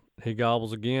call, he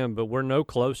gobbles again, but we're no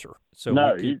closer. So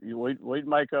no, we'd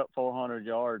make up 400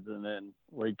 yards, and then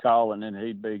we'd call, and then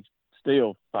he'd be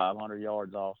still 500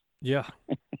 yards off. Yeah.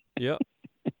 Yep.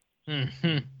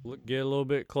 Get a little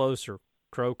bit closer.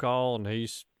 Crow call, and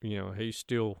he's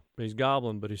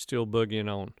gobbling, but he's still boogieing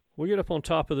on. We get up on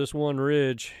top of this one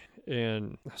ridge,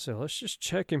 and I said, let's just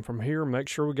check him from here, make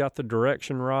sure we got the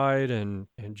direction right, and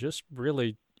just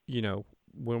really,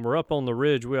 when we're up on the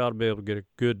ridge, we ought to be able to get a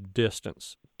good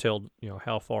distance, tell,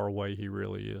 how far away he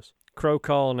really is. Crow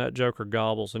call, and that joker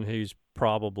gobbles, and he's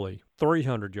probably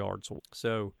 300 yards away.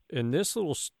 So in this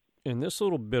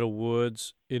little bit of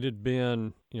woods, it had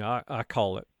been, I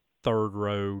call it third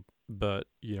row, but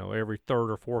every third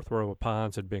or fourth row of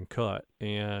pines had been cut,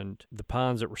 and the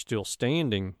pines that were still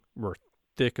standing were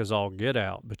thick as all get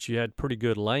out, but you had pretty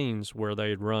good lanes where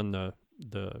they'd run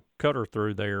the cutter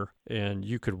through there, and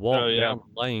you could walk down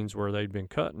the lanes where they'd been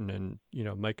cutting and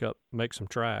make some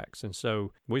tracks. And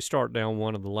so we start down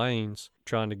one of the lanes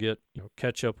trying to get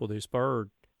catch up with this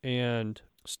bird, and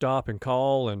stop and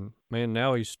call, and man,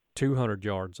 now he's 200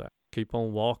 yards out. Keep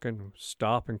on walking,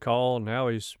 stop and call. Now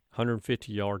he's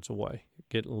 150 yards away.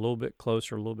 Getting a little bit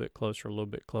closer, a little bit closer, a little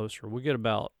bit closer. We get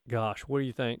about, what do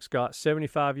you think, Scott,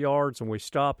 75 yards, and we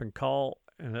stop and call,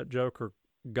 and that joker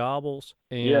gobbles.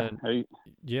 And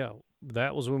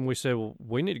that was when we said, well,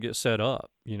 we need to get set up,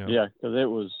 Yeah, because it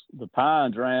was, the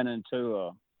pines ran into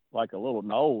a little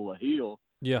knoll, a hill.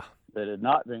 Yeah. That had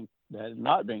not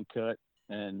been cut,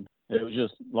 and it was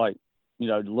just like,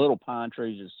 the little pine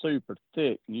trees is super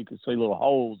thick, and you could see little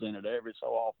holes in it every so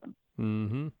often.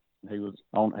 Mm-hmm. He was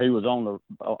on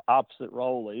the opposite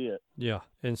roll of it. Yeah,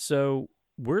 and so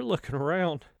we're looking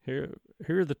around here.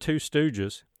 Here are the two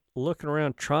stooges looking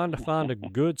around, trying to find a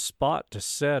good spot to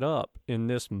set up in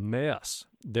this mess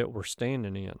that we're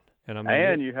standing in.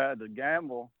 And you had to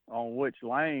gamble on which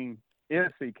lane,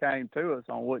 if he came to us,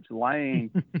 on which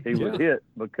lane he would hit,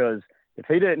 because if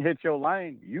he didn't hit your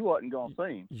lane, you wasn't going to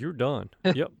see him. You're done.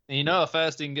 Yep. You know how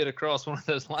fast he can get across one of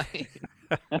those lanes.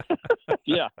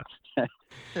 Yeah.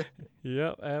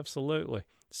 Yep, absolutely.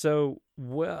 So,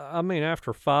 well, I mean,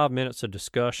 after 5 minutes of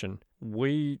discussion,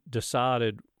 we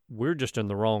decided we're just in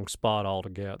the wrong spot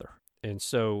altogether. And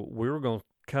so we were going to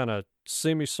kind of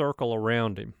semicircle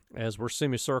around him. As we're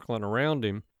semicircling around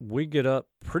him, we get up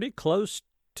pretty close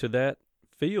to that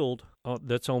field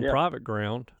that's on private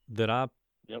ground that I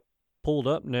pulled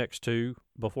up next to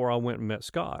before I went and met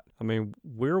Scott. I mean,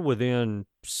 we're within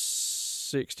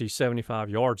 60, 75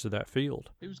 yards of that field.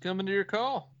 He was coming to your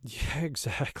call. Yeah,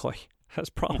 exactly. That's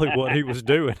probably what he was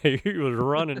doing. He was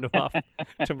running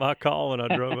to my call, and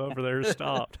I drove over there and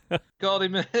stopped. Called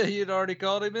him in. You'd already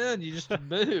called him in. You just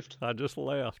moved. I just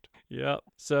left. Yep.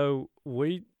 So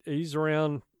we ease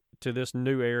around to this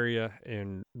new area,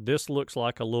 and this looks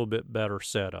like a little bit better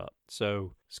setup.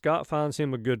 So Scott finds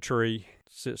him a good tree,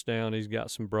 sits down. He's got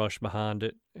some brush behind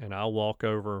it, and I'll walk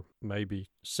over maybe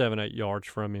 7-8 yards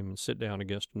from him and sit down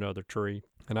against another tree.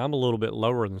 And I'm a little bit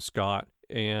lower than Scott.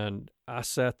 And I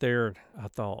sat there and I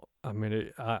thought, I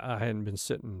mean, I hadn't been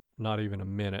sitting not even a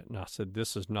minute. And I said,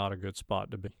 this is not a good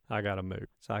spot to be. I got to move.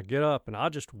 So I get up and I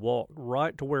just walked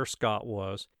right to where Scott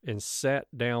was and sat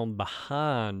down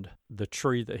behind the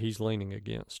tree that he's leaning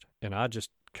against. And I just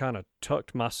kind of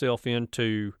tucked myself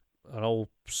into an old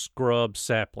scrub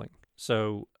sapling.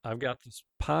 So I've got this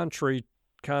pine tree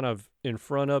kind of in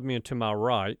front of me and to my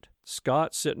right.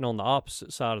 Scott's sitting on the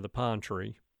opposite side of the pine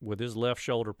tree with his left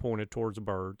shoulder pointed towards the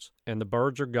birds, and the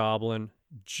birds are gobbling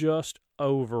just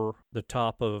over the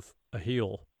top of a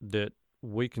hill that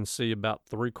we can see about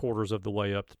 3/4 of the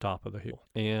way up the top of the hill.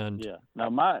 And now,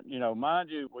 mind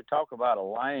you, we talk about a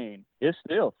lane. It's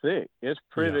still thick. It's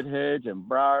privet hedge and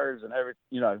briars and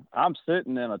everything. I'm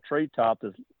sitting in a treetop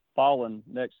that's fallen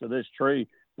next to this tree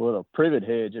with a privet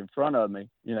hedge in front of me.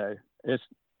 It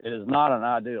is not an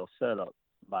ideal setup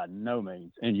by no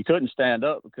means. And you couldn't stand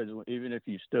up because even if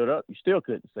you stood up, you still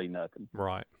couldn't see nothing.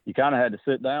 Right. You kind of had to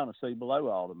sit down and see below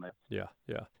all the mess. Yeah.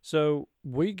 So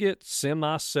we get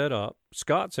semi set up.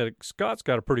 Scott's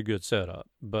got a pretty good setup,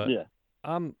 but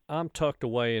I'm tucked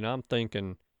away and I'm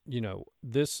thinking,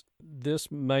 this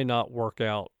may not work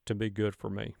out to be good for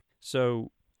me.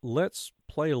 So let's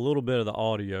play a little bit of the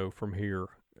audio from here.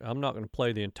 I'm not going to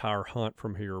play the entire hunt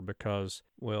from here because,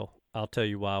 well, I'll tell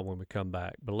you why when we come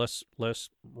back. But let's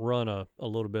run a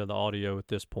little bit of the audio at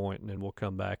this point, and then we'll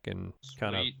come back and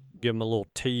kind of give them a little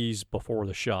tease before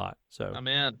the shot. So I'm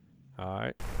in. All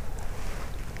right.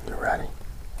 You ready?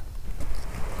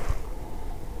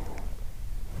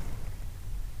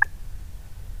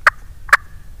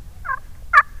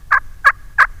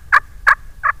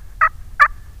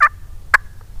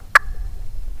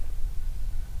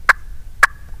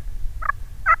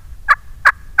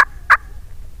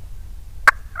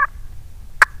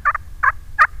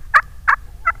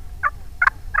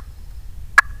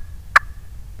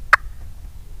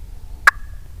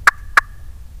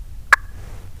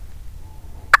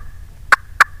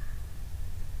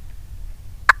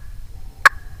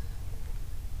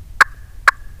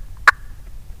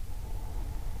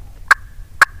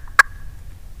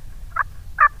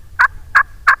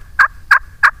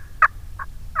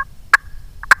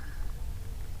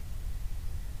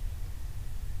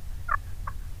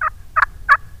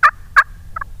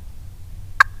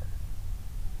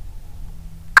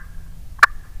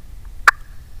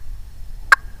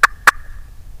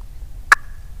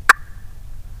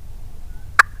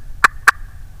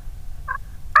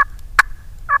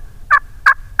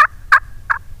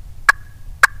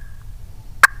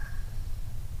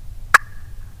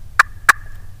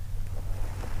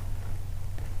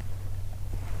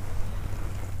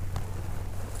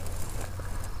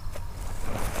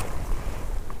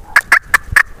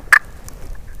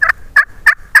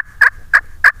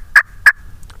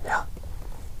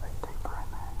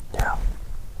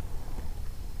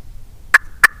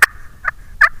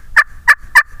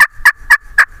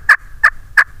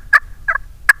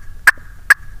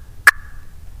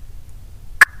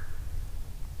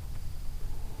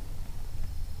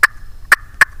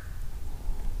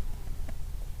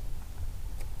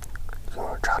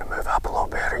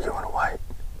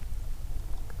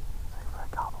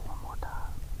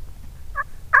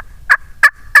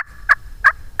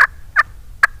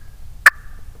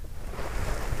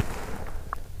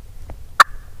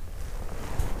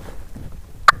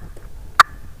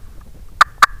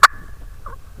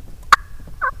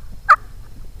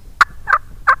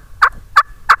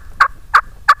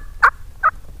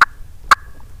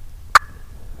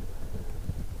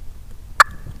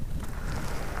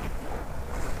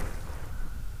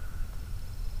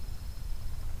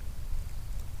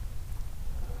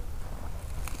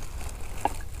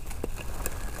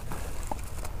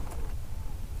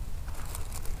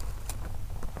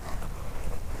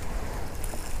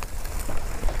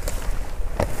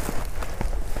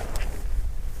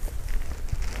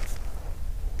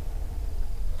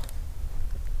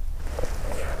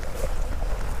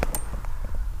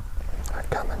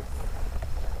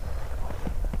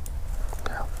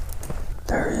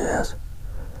 There he is.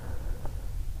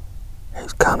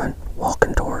 He's coming,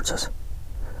 walking towards us.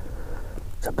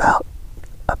 It's about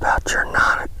your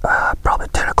 9, probably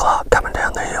 10 o'clock coming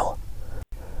down the hill.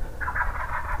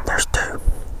 There's 2.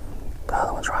 The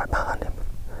other one's right behind him.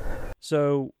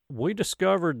 So we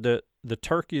discovered that the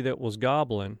turkey that was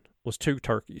gobbling was 2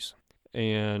 turkeys.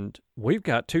 And we've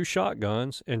got 2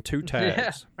 shotguns and 2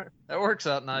 tags. Yeah, that works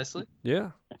out nicely.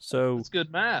 Yeah. So It's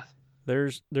good math.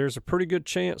 there's a pretty good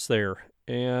chance there.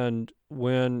 And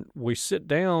when we sit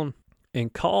down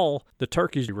and call, the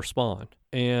turkeys respond.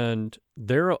 And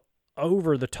they're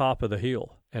over the top of the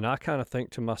hill. And I kind of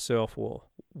think to myself, well,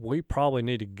 we probably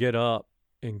need to get up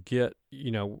and get,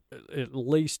 at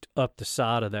least up the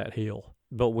side of that hill.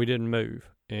 But we didn't move.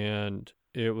 And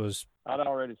it was... I'd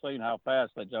already seen how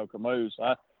fast that joker moves.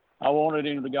 I wanted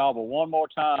him to gobble one more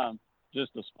time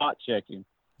just to spot check him.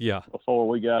 Yeah. Before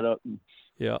we got up.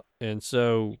 Yeah. And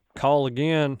so call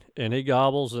again, and he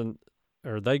gobbles,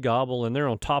 or they gobble, and they're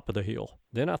on top of the hill.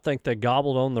 Then I think they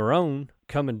gobbled on their own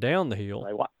coming down the hill.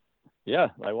 They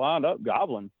wind up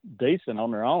gobbling decent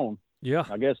on their own. Yeah.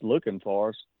 I guess looking for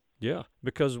us. Yeah.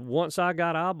 Because once I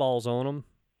got eyeballs on them,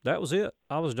 that was it.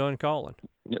 I was done calling.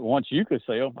 Once you could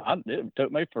see them, it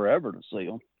took me forever to see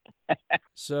them.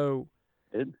 So,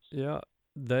 yeah,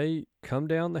 they come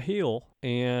down the hill,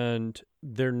 and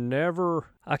they're never.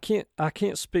 I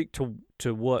can't speak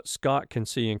to what Scott can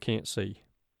see and can't see,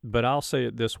 but I'll say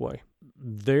it this way: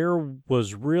 there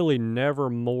was really never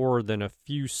more than a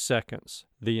few seconds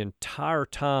the entire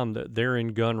time that they're in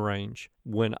gun range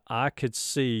when I could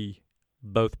see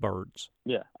both birds.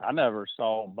 Yeah, I never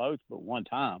saw them both but one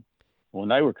time. When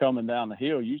they were coming down the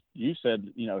hill, you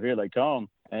said, here they come.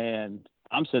 And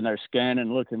I'm sitting there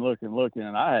scanning, looking,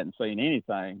 and I hadn't seen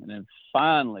anything. And then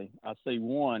finally I see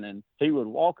one, and he would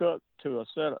walk up to a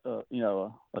set of,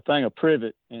 a thing of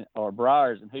privet or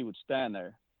briars, and he would stand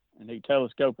there. And he'd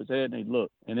telescope his head and he'd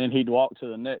look. And then he'd walk to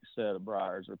the next set of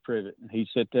briars or privet, and he'd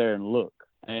sit there and look.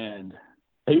 And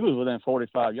he was within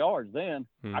 45 yards then.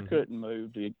 Mm-hmm. I couldn't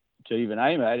move to even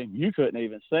aim at him. You couldn't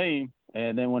even see him.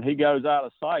 And then when he goes out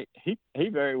of sight, he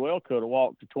very well could have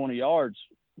walked to 20 yards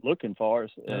looking for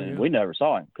us, and we never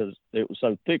saw him because it was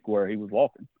so thick where he was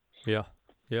walking. Yeah,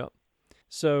 yeah.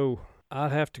 So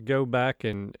I'd have to go back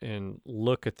and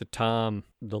look at the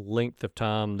length of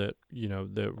time that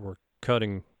that we're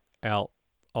cutting out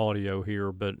audio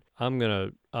here, but I'm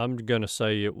gonna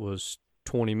say it was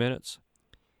 20 minutes.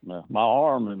 My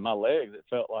arm and my legs, it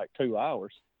felt like 2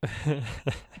 hours.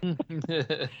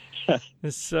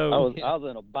 So I was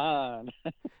in a bind.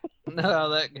 Know how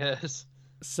that goes.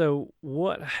 So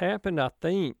what happened, I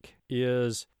think,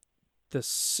 is the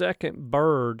first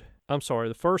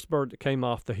bird that came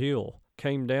off the hill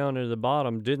came down into the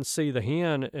bottom, didn't see the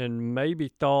hen, and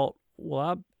maybe thought,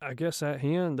 well, I guess that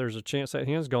hen, there's a chance that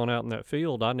hen's gone out in that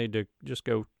field. I need to just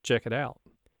go check it out.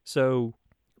 So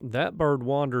that bird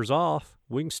wanders off.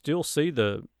 We can still see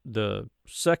the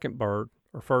second bird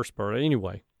or first bird.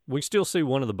 Anyway, we still see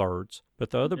one of the birds,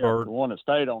 but the other bird, the one that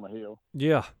stayed on the hill.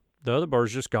 Yeah, the other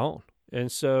bird's just gone. And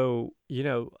so,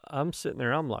 I'm sitting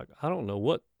there, I'm like, I don't know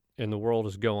what in the world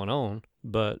is going on,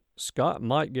 but Scott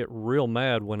might get real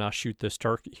mad when I shoot this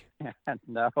turkey.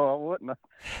 No, I wouldn't.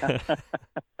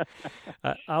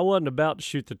 I wasn't about to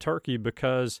shoot the turkey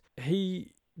because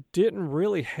he didn't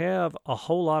really have a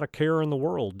whole lot of care in the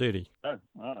world, did he?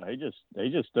 He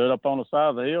just stood up on the side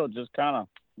of the hill, just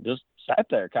sat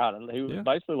there He was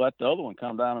basically let the other one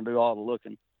come down and do all the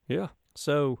looking. Yeah.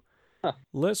 So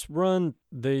let's run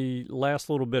the last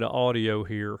little bit of audio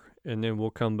here, and then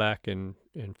we'll come back and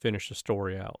finish the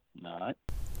story out. All right.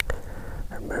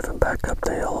 They're moving back up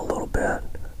the hill a little bit.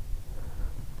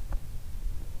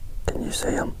 Can you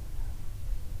see them?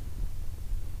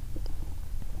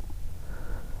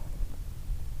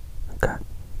 Okay.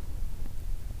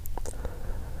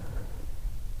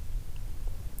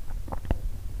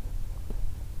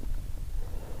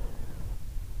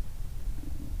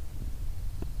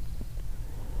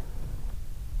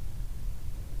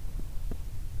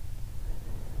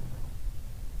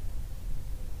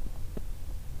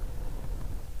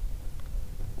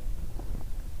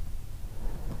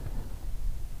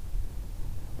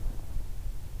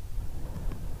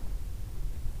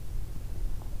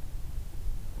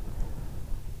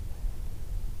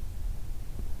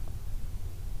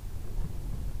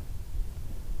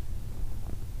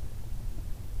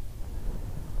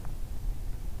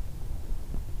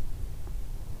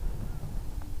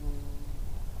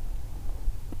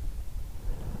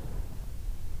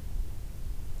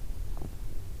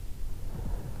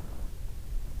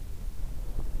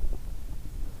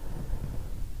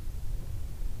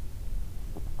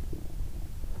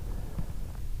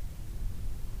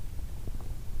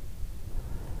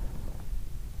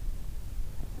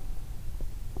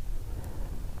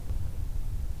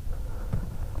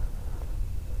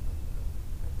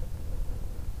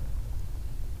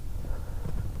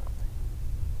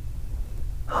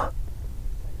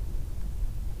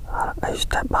 he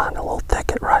stepped behind a little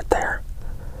thicket right there.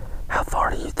 How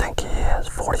far do you think he is?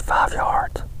 45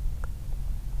 yards.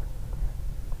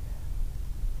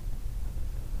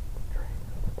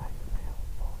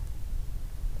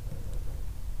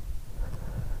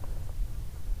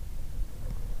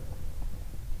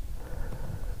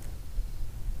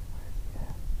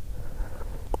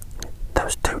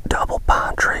 Those two double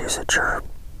pine trees at your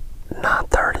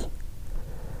 930.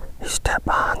 He stepped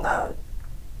behind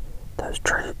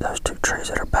those two trees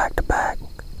that are back to back.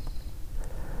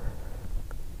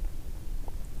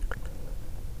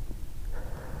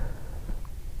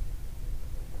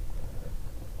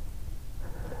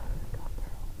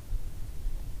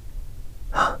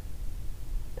 Huh?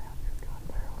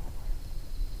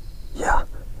 Yeah.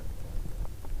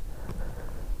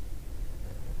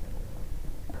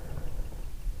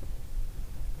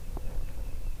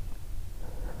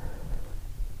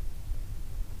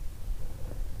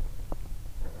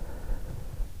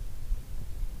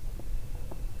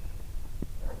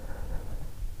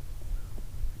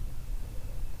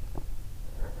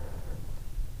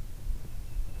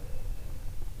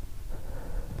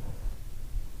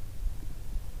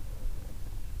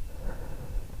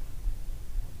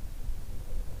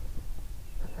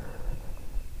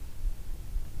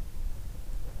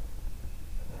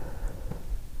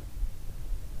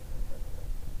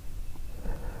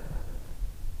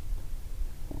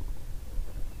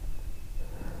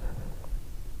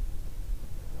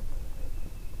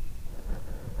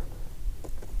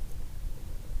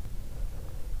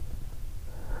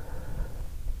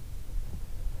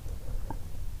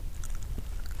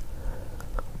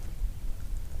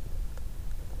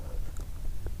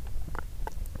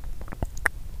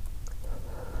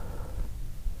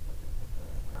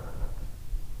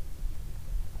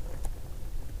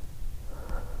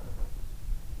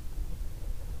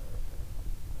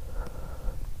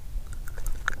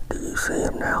 Do you see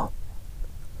him now?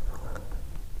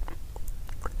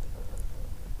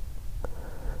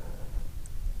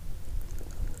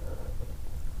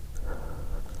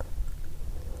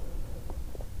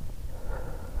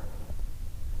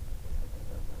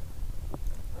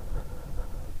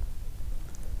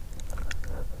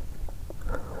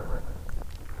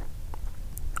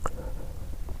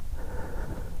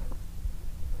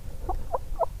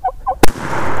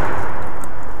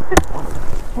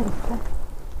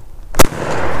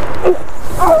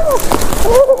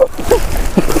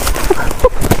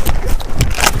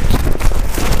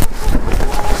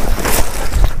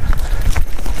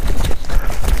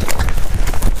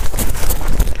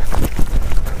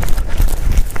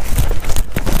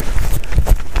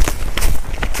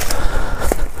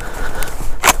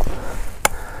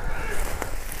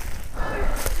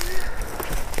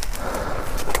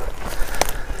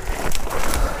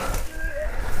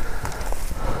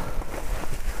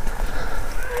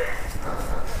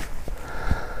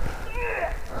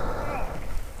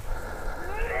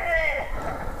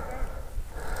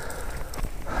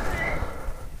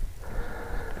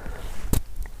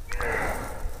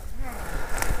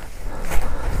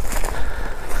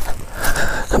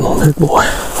 Come on, big boy.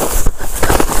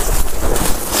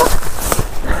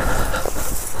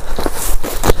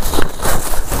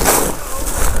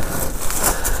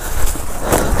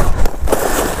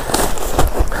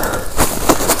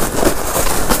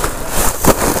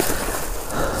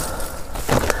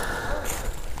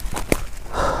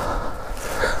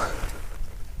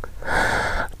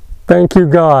 Thank you,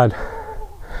 God.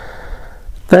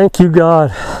 Thank you,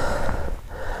 God.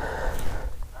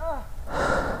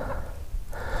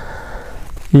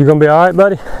 You gonna be all right,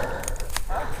 buddy?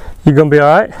 You gonna be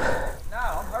all right? No,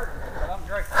 I'm hurting, but I'm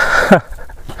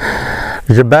great.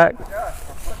 Is your back? My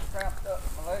foot's cramped up,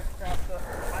 my legs cramped up,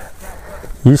 my back's cramped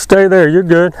up. You stay there. You're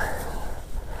good.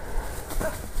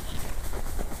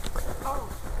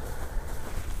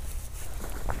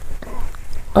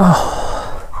 Oh.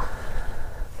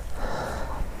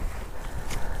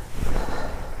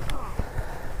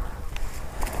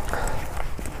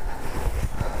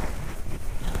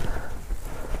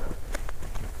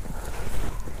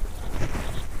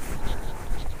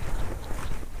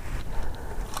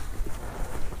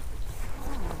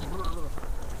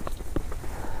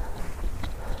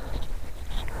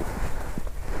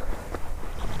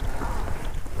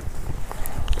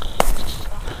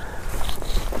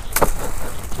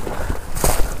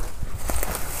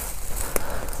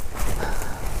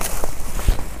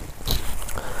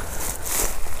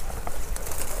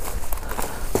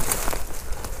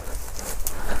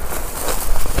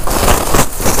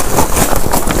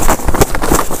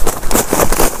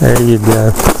 There you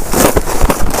go.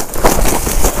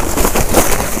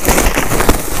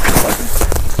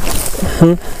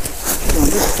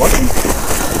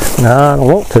 No, I don't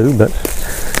want to, but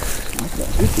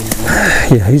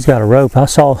yeah, he's got a rope. I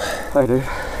saw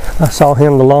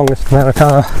him the longest amount of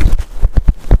time.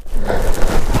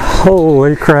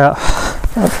 Holy crap.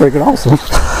 That's freaking awesome.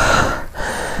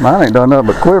 Mine ain't done nothing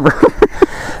but quiver.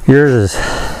 Yours is...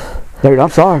 Dude, I'm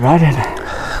sorry, but I didn't.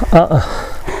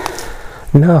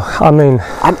 No, I mean...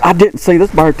 I didn't see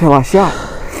this bird till I shot.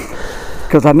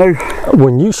 Because I knew...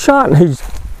 When you shot and he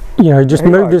just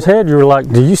moved his head, you were like,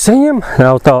 do you see him? And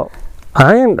I thought,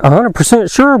 I ain't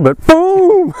 100% sure, but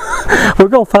boom! We're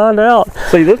going to find out.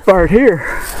 See, this bird here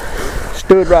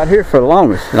stood right here for the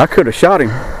longest. And I could have shot him,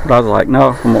 but I was like,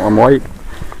 no, I'm waiting.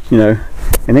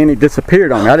 And then he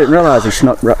disappeared on me. I didn't realize he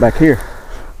snuck right back here.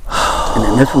 And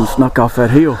then this one snuck off that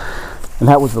hill. And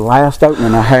that was the last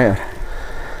opening I had.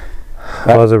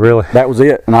 Was it really? That was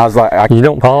it. And I was like... You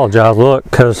don't apologize, look,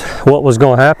 because what was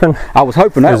going to happen... I was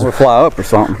hoping that would fly up or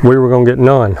something. We were going to get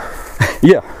none.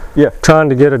 Yeah. Trying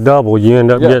to get a double, you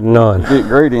end up getting none. Get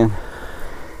greedy in.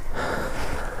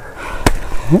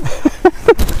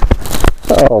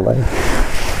 Oh, man.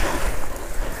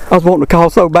 I was wanting to call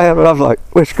so bad, but I was like,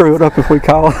 we'll screw it up if we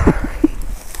call. That's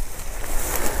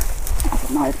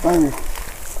a nice bird.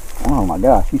 Oh my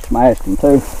gosh, he smashed him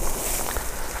too.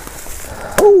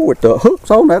 Oh, with the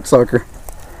hooks on that sucker.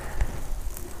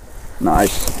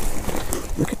 Nice.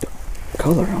 Look at the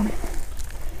color on it.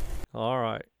 All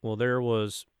right. Well, there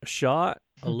was a shot,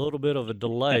 a little bit of a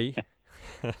delay,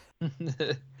 and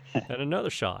another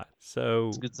shot. So,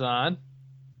 It's a good sign.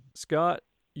 Scott,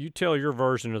 you tell your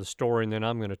version of the story, and then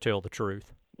I'm going to tell the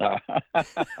truth. All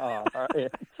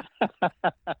right.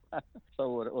 So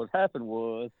what happened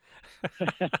was,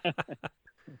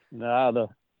 the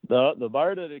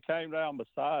bird that came down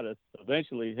beside us,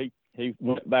 eventually he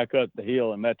went back up the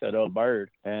hill and met that other bird,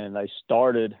 and they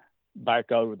started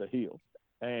back over the hill.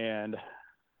 And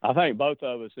I think both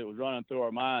of us, it was running through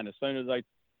our mind, as soon as they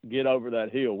get over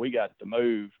that hill, we got to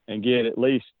move and get at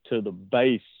least to the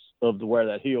base of where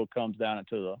that hill comes down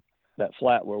into that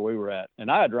flat where we were at.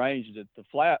 And I had ranged it. The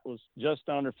flat was just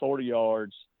under 40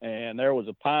 yards, and there was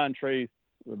a pine tree,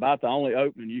 about the only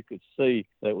opening you could see,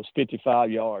 that was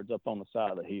 55 yards up on the side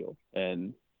of the hill.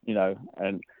 And,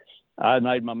 and I had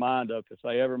made my mind up, if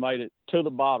they ever made it to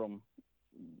the bottom,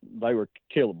 they were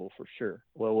killable for sure.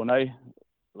 Well, when they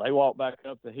walked back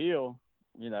up the hill,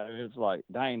 it was like,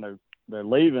 dang, they're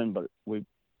leaving, but we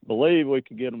believe we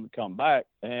could get them to come back.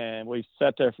 And we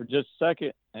sat there for just a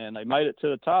second, and they made it to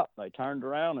the top. They turned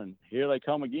around, and here they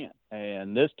come again.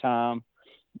 And this time,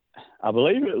 I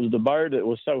believe it was the bird that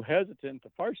was so hesitant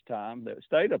the first time that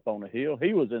stayed up on the hill.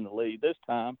 He was in the lead this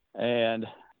time. And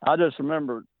I just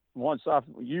remember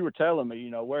you were telling me,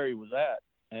 where he was at.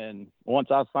 And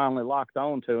once I finally locked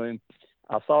on to him,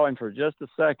 I saw him for just a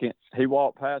second. He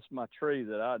walked past my tree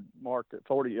that I'd marked at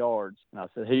 40 yards. And I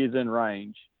said, he's in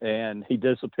range. And he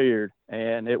disappeared.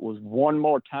 And it was one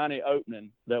more tiny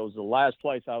opening that was the last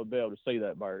place I would be able to see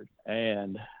that bird.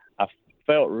 And I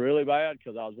felt really bad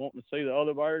because I was wanting to see the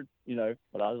other bird,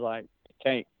 but I was like,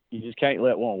 you just can't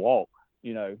let one walk,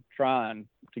 trying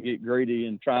to get greedy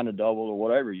and trying to double or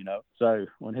whatever, So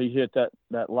when he hit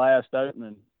that last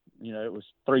opening, it was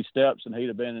 3 steps and he'd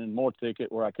have been in more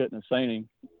thicket where I couldn't have seen him.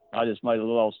 I just made a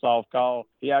little soft call.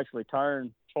 He actually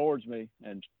turned towards me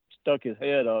and stuck his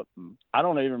head up. And I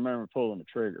don't even remember pulling the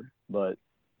trigger, but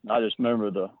I just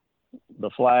remember the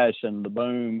flash and the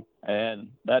boom, and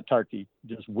that turkey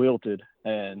just wilted.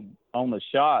 And on the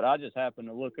shot, I just happened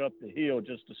to look up the hill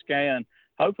just to scan,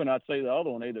 hoping I'd see the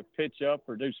other one either pitch up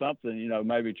or do something,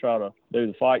 maybe try to do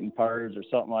the fighting purrs or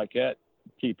something like that,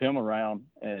 keep him around.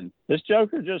 And this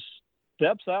joker just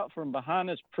steps out from behind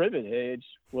this privet hedge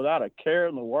without a care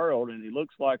in the world, and he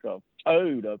looks like a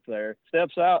toad up there,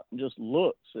 steps out and just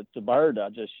looks at the bird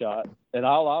I just shot. And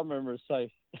all I remember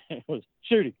say was,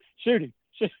 shoot him, shoot him,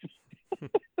 shoot him.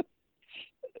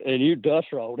 And you dust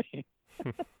rolled him.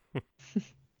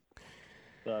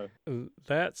 So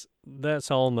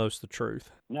that's almost the truth.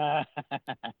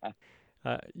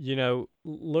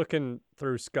 Looking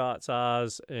through Scott's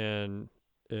eyes and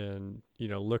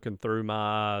looking through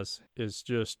my eyes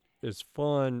is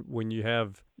fun when you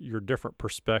have your different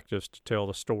perspectives to tell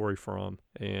the story from.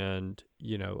 And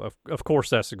of course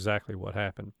that's exactly what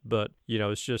happened, but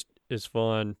it's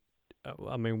fun.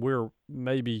 I mean, we're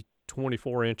maybe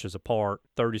 24 inches apart,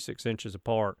 36 inches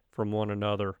apart from one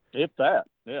another. If that.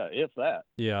 Yeah, if that.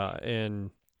 Yeah,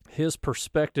 and his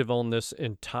perspective on this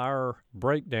entire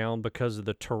breakdown, because of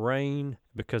the terrain,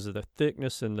 because of the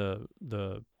thickness and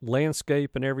the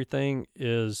landscape and everything,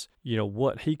 is,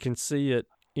 what he can see at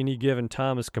any given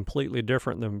time is completely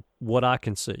different than what I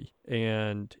can see.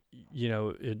 And,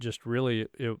 it just really,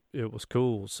 it was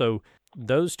cool. So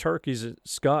those turkeys,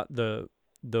 Scott, the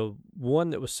one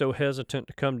that was so hesitant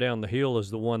to come down the hill is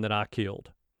the one that I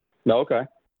killed. Okay.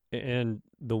 And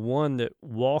the one that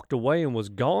walked away and was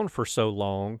gone for so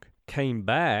long came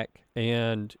back,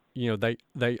 and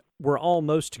they were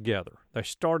almost together. They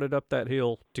started up that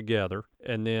hill together,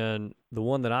 and then the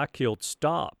one that I killed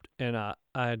stopped, and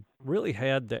I really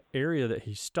had the area that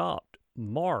he stopped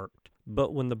marked.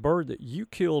 But when the bird that you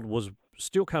killed was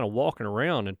still kind of walking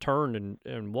around and turned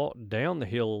and walked down the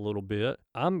hill a little bit,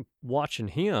 I'm watching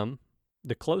him,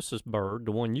 the closest bird,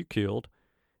 the one you killed,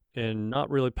 and not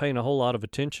really paying a whole lot of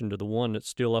attention to the one that's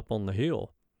still up on the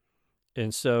hill.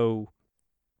 And so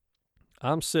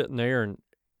I'm sitting there, and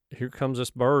here comes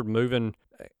this bird moving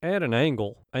at an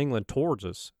angle, angling towards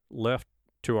us, left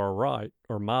to our right,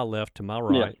 or my left to my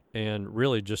right, and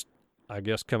really just, I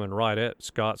guess, coming right at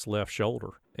Scott's left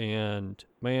shoulder. And,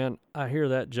 man, I hear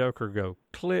that joker go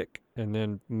click and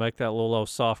then make that little old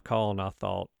soft call, and I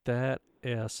thought, that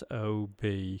SOB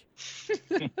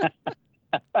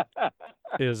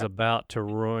is about to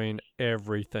ruin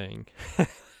everything.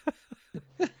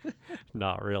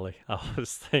 Not really. I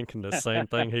was thinking the same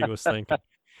thing he was thinking.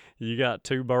 You got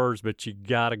two birds, but you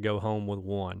got to go home with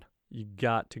one. You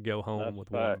got to go home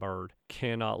with one bird.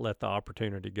 Cannot let the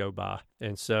opportunity go by.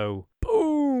 And so,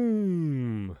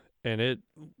 boom! And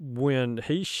when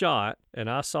he shot and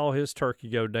I saw his turkey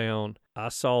go down, I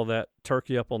saw that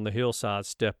turkey up on the hillside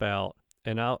step out.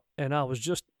 And I was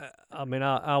just,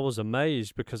 I was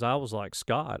amazed, because I was like,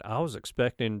 Scott, I was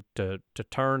expecting to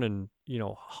turn and,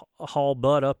 haul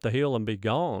butt up the hill and be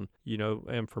gone,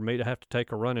 and for me to have to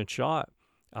take a running shot.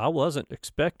 I wasn't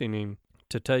expecting him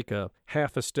to take a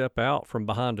half a step out from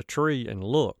behind a tree and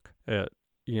look at,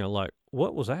 like,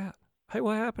 what was that? Hey,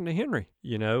 what happened to Henry?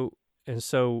 And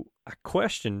so I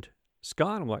questioned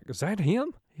Scott. I'm like, is that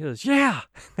him? He goes, yeah.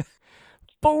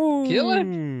 Boom. Kill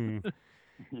him.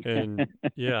 And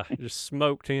just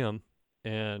smoked him.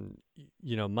 And,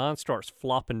 mine starts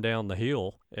flopping down the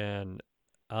hill, and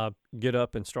I get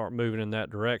up and start moving in that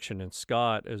direction, and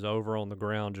Scott is over on the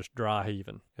ground just dry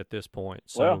heaving at this point.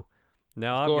 So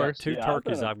now I've got two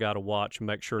turkeys I've got to watch and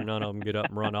make sure none of them get up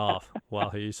and run off while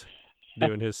he's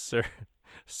doing his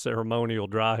ceremonial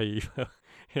dry heave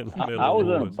in the middle I of was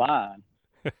the in a woods. bind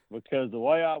because the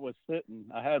way I was sitting,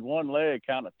 I had one leg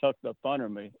kind of tucked up under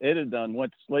me. It had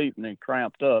went to sleep and then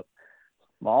cramped up.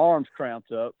 My arms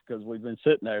cramped up because we've been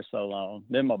sitting there so long.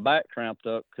 Then my back cramped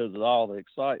up because of all the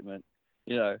excitement,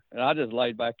 and I just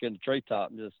laid back in the treetop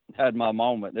and just had my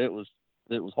moment. It was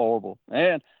horrible.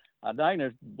 And I dang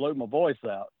it blew my voice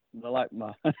out. Like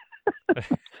my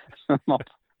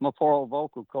my poor old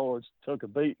vocal cords took a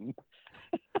beating.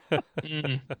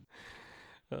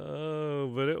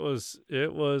 Oh, but it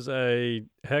was a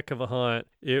heck of a hunt.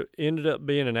 It ended up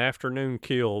being an afternoon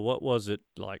kill. What was it,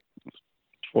 like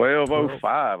 12:05,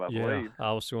 I believe.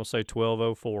 I was going to say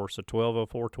 12:04. So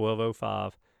 12:04,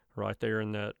 12:05, right there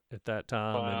in at that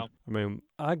time. Wow. And,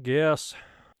 I guess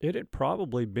it had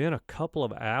probably been a couple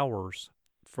of hours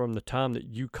from the time that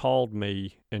you called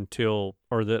me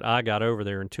or that I got over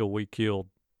there until we killed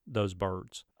those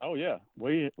birds. Oh yeah,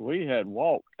 we had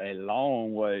walked a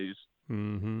long ways.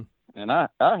 Mm-hmm. And I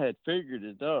had figured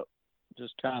it up,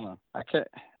 just kind of. I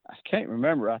can't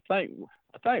remember. I think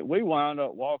we wound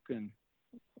up walking.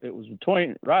 It was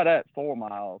right at 4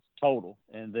 miles total,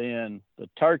 and then the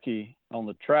turkey on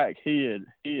the track he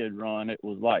had run, it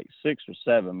was like 6 or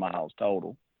 7 miles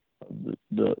total.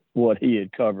 The what he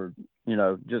had covered,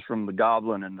 just from the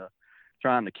gobbling and the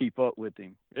trying to keep up with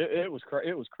him. It was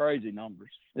crazy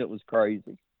numbers. It was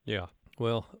crazy. Yeah.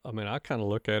 Well, I kind of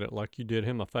look at it like you did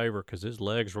him a favor, because his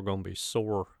legs were going to be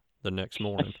sore the next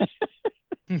morning.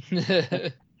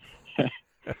 There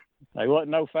wasn't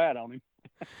no fat on him.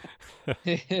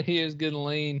 He is good and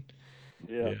lean.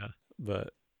 Yeah.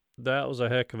 But that was a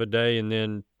heck of a day. And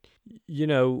then,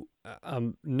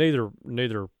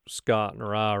 neither Scott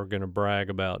nor I are going to brag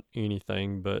about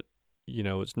anything, but,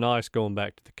 it's nice going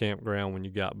back to the campground when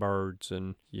you got birds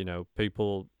and,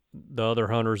 people, the other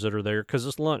hunters that are there, because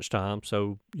it's lunchtime.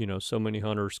 So, so many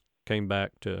hunters came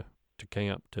back to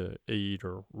camp to eat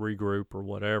or regroup or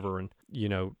whatever. And,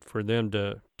 for them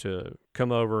to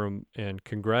come over and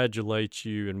congratulate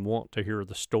you and want to hear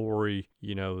the story,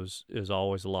 is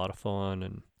always a lot of fun.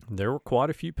 And there were quite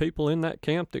a few people in that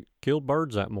camp that killed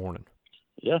birds that morning.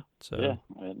 Yeah. So, yeah.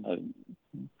 And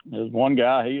there's one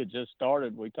guy, he had just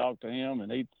started. We talked to him,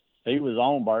 and he was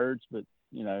on birds, but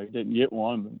he didn't get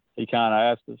one. But he kind of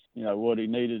asked us, what he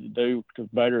needed to do to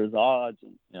better his odds.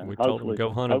 And we told him to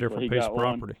go hunt a different piece of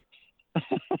property.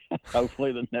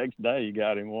 Hopefully the next day you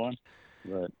got him one.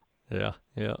 But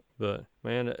Yeah. But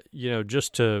man,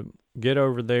 just to get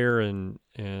over there and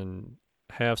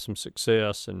have some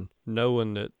success, and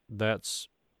knowing that that's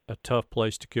a tough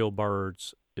place to kill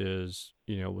birds is,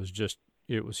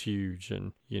 it was huge.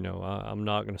 And, I'm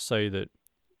not going to say that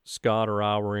Scott or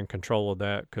I were in control of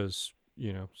that, because,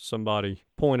 somebody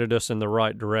pointed us in the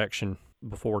right direction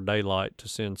before daylight to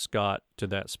send Scott to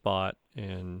that spot,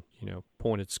 and,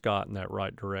 pointed Scott in that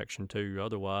right direction too.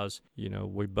 Otherwise,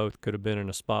 we both could have been in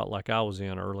a spot like I was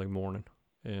in early morning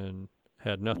and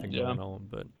had nothing going on.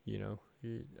 But,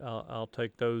 I'll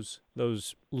take those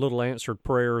little answered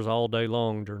prayers all day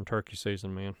long during turkey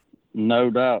season, man. no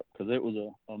doubt, because it was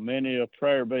a many a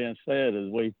prayer being said as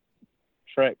we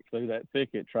trekked through that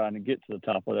thicket trying to get to the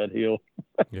top of that hill.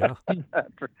 Yeah.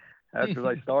 after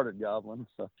they started gobbling.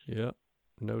 So. Yeah,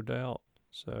 no doubt.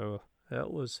 So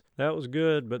that was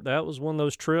good, but that was one of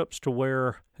those trips to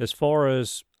where, as far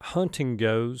as hunting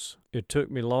goes, it took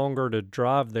me longer to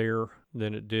drive there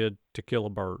than it did to kill a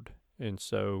bird. And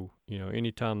so,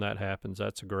 anytime that happens,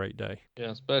 that's a great day. Yeah,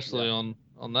 especially on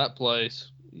that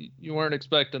place. You weren't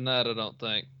expecting that, I don't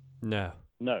think. No.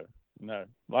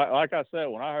 Like I said,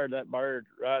 when I heard that bird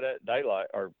right at daylight,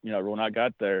 or when I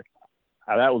got there,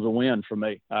 that was a win for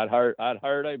me. I'd heard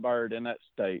a bird in that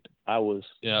state. I was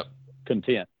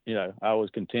content. I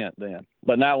was content then.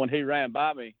 But now when he ran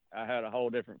by me, I had a whole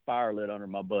different fire lit under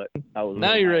my butt. I was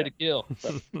now you're ready to kill.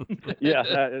 So,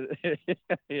 yeah.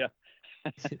 Yeah.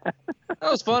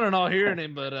 That was fun and all hearing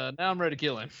him, but now I'm ready to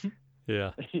kill him.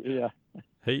 Yeah. Yeah.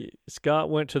 Scott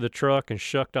went to the truck and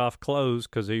shucked off clothes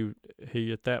because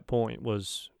he at that point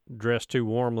was dressed too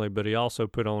warmly, but he also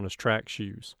put on his track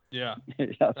shoes. Yeah. He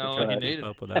needed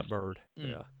up with that bird.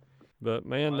 Yeah. But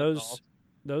man,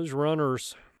 those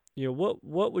runners,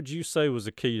 what would you say was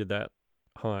the key to that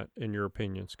hunt in your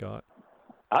opinion, Scott?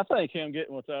 I think him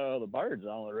getting with the other birds is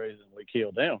the only reason we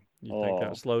killed them. You think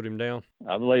that slowed him down?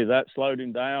 I believe that slowed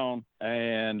him down,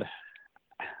 and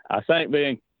I think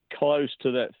being close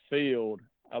to that field,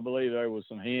 I believe there was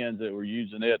some hens that were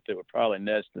using it that were probably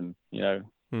nesting,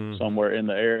 somewhere in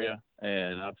the area,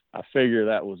 and I figure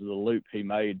that was the loop he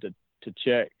made to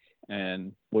check,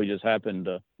 and we just happened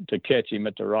to catch him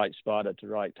at the right spot at the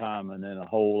right time, and then a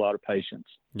whole lot of patience.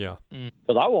 Yeah.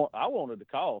 Because I wanted to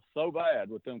call so bad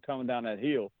with them coming down that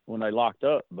hill when they locked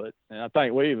up, and I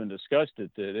think we even discussed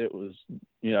it that it was,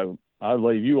 I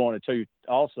believe you wanted to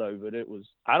also, but it was,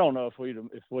 I don't know if we'd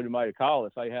have made a call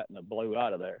if they hadn't have blew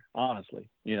out of there. Honestly,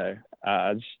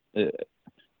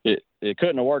 it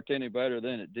couldn't have worked any better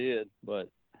than it did, but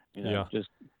just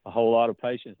a whole lot of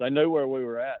patience. They knew where we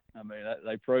were at. I mean,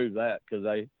 they proved that because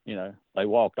they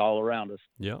walked all around us.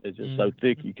 Yeah. It's just so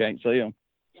thick you can't see them.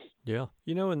 Yeah.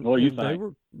 And, what do you and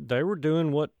think? they were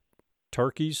doing what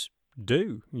turkeys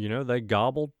do. They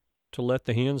gobbled to let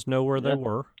the hens know where they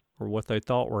were or what they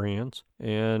thought were hens.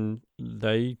 And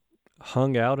they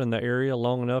hung out in the area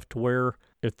long enough to where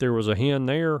if there was a hen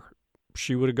there,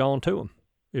 she would have gone to them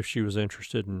if she was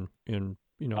interested in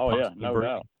no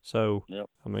doubt. So,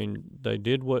 I mean, they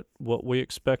did what we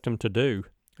expect them to do,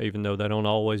 even though they don't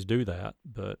always do that.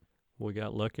 But we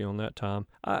got lucky on that time.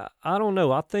 I don't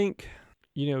know. I think,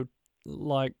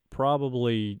 like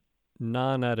probably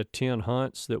 9 out of 10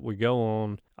 hunts that we go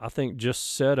on, I think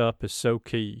just setup is so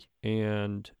key.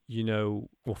 And,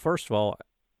 well, first of all,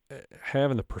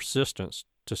 having the persistence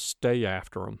to stay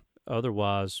after them.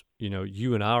 Otherwise,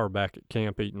 you and I are back at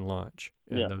camp eating lunch,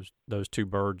 and those two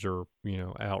birds are,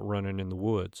 out running in the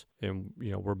woods, and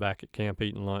we're back at camp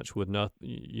eating lunch with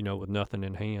nothing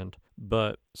in hand.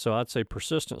 But so I'd say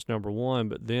persistence number one,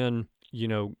 but then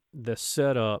the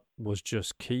setup was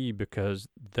just key because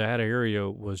that area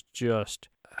was just.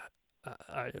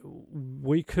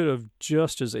 We could have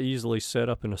just as easily set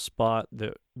up in a spot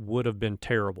that would have been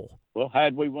terrible. Well,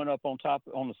 had we went up on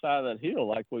the side of that hill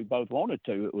like we both wanted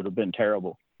to, it would have been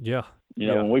terrible. Yeah.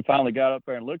 When we finally got up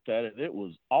there and looked at it, it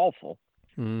was awful.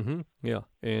 Mm-hmm. Yeah.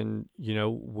 And,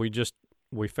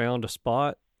 we found a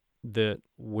spot that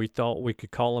we thought we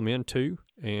could call them into,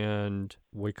 and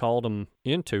we called them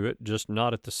into it, just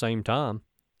not at the same time.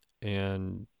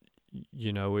 And,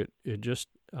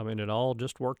 it all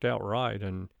just worked out right.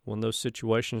 And one of those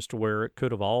situations to where it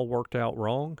could have all worked out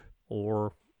wrong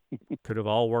or could have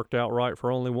all worked out right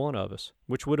for only one of us,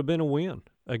 which would have been a win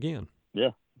again.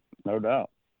 Yeah, no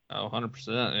doubt. Oh,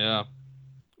 100%, yeah.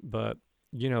 But,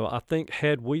 I think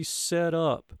had we set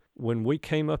up when we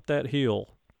came up that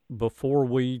hill before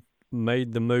we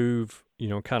made the move,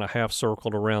 kind of half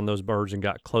circled around those birds and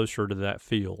got closer to that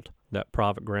field, that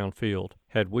private ground field,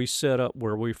 had we set up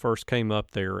where we first came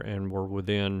up there and were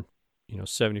within,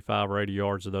 75 or 80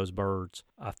 yards of those birds,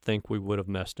 I think we would have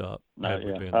messed up. Had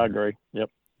we been I there. agree. Yep.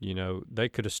 They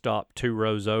could have stopped 2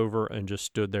 rows over and just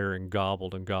stood there and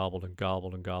gobbled and gobbled and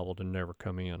gobbled and gobbled and never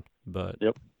come in. But,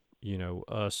 Yep.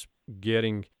 Us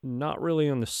getting not really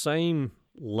on the same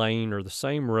lane or the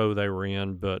same row they were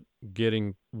in, but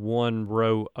getting 1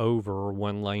 row over or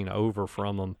 1 lane over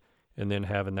from them, and then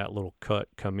having that little cut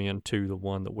come into the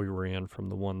one that we were in from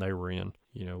the one they were in,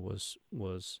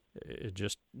 it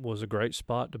just was a great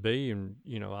spot to be. And,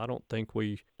 I don't think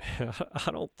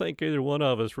either one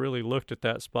of us really looked at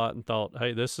that spot and thought,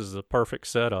 hey, this is the perfect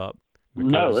setup.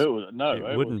 No,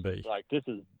 It wouldn't be. Like, this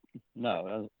is,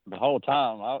 the whole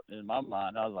time in my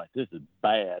mind, I was like, this is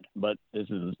bad, but this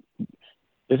is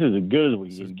as good as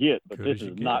we can get, but this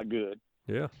is not good.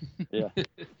 Yeah. Yeah.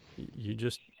 You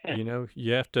just,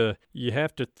 you have to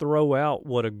throw out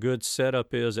what a good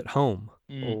setup is at home.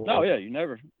 No, yeah, you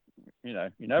never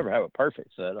have a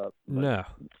perfect setup. No.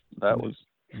 That was.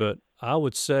 But I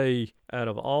would say out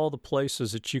of all the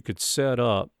places that you could set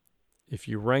up, if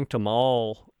you ranked them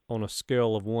all on a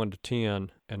scale of 1 to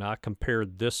 10, and I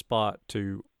compared this spot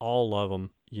to all of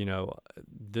them,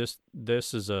 this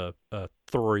is a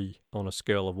 3 on a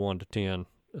scale of 1 to 10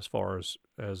 as far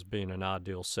as being an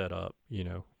ideal setup.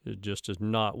 It just is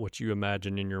not what you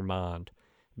imagine in your mind,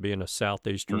 being a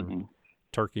southeastern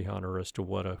turkey hunter, as to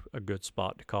what a good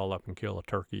spot to call up and kill a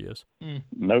turkey is.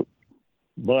 Nope.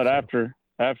 But after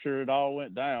it all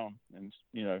went down and,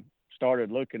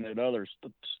 started looking at other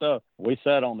stuff, we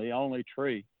sat on the only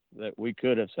tree that we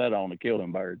could have sat on to kill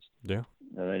them birds. Yeah.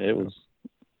 I mean,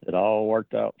 it all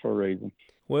worked out for a reason.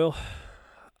 Well,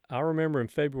 I remember in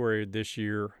February of this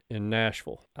year in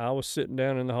Nashville, I was sitting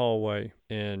down in the hallway,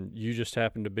 and you just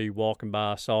happened to be walking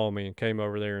by, saw me, and came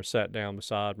over there and sat down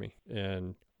beside me.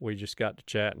 And we just got to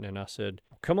chatting, and I said,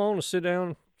 come on and sit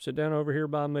down over here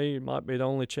by me. It might be the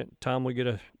only time we get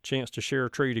a chance to share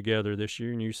a tree together this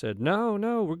year. And you said,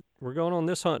 no, we're going on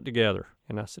this hunt together.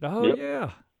 And I said, oh,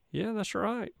 yep. Yeah, that's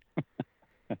right.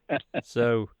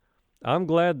 So I'm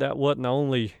glad that wasn't the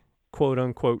only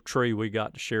quote-unquote tree we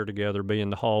got to share together, being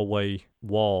the hallway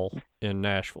wall in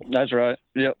Nashville. That's right.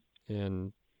 Yep.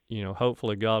 And,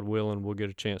 hopefully, God willing, we'll get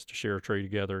a chance to share a tree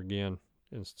together again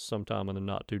sometime in the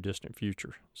not-too-distant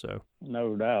future. So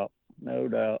No doubt.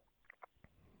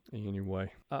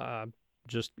 Anyway, I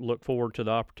just look forward to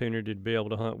the opportunity to be able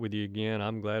to hunt with you again.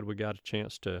 I'm glad we got a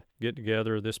chance to get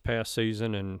together this past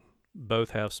season and both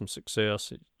have some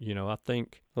success. I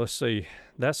think, let's see,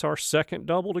 that's our second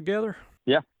double together.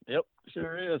 Yeah. Yep.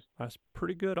 Sure is. That's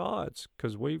pretty good odds,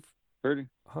 because we've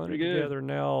hunted together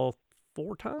now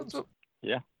 4 times. What's up?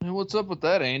 Yeah. And what's up with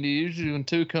that, Andy? Usually when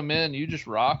 2 come in, you just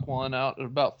rock one out at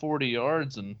about 40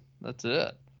 yards, and that's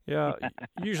it. Yeah,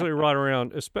 usually right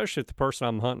around, especially if the person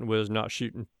I'm hunting with is not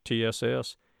shooting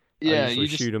TSS. Yeah, I usually you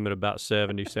just shoot them at about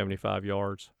 70, 75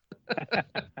 yards.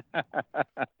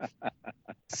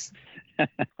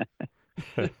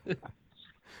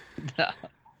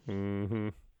 Mm-hmm.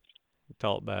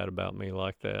 Talk bad about me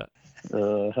like that.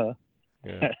 Uh-huh.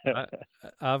 Yeah.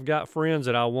 I've got friends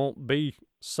that I won't be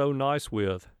so nice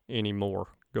with anymore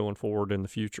going forward in the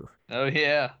future. Oh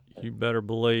yeah. You better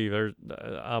believe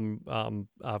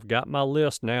I've got my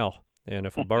list now, and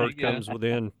if a bird comes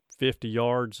within 50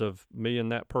 yards of me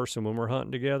and that person when we're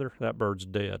hunting together, that bird's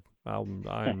dead. I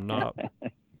am not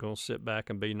going to sit back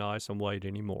and be nice and wait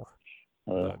anymore.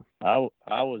 I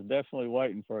was definitely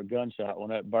waiting for a gunshot when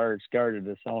that bird skirted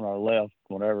us on our left.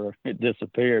 Whenever it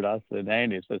disappeared, I said,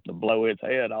 Andy, it's supposed to blow its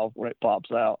head off when it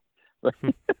pops out.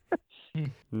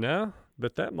 No,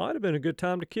 but that might have been a good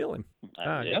time to kill him.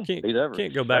 Yeah,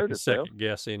 can't go back and second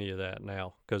guess any of that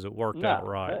now, because it worked out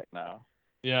right. Heck no.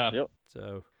 Yeah. Yep.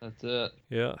 So that's it.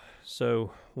 Yeah.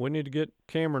 So we need to get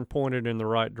Cameron pointed in the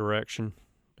right direction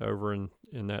over in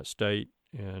that state,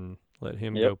 and let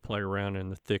him go play around in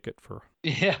the thicket for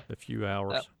a few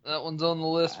hours. That one's on the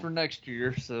list for next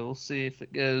year, so we'll see if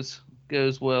it goes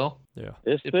well. Yeah.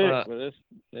 It's thick, but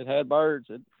it had birds.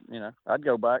 I'd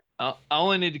go back. I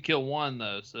only need to kill one,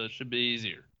 though, so it should be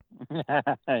easier.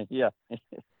 Yeah.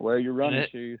 Wear your running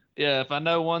shoes. Yeah, if I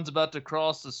know one's about to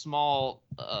cross a small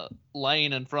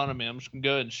lane in front of me, I'm just going to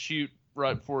go ahead and shoot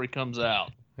right before he comes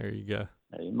out. There you go.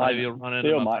 Maybe he'll run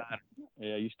into my pattern.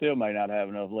 Yeah, you still may not have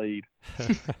enough lead. So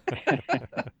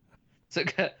I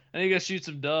think I got to shoot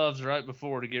some doves right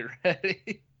before to get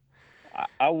ready.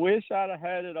 I wish I'd have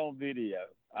had it on video.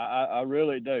 I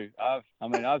really do. I've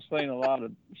seen a lot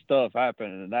of stuff happen,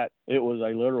 and that it was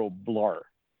a literal blur.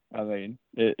 I mean,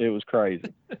 it was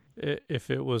crazy.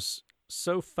 If it was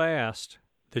so fast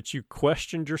that you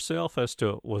questioned yourself as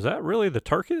to, was that really the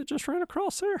turkey that just ran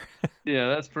across there? Yeah,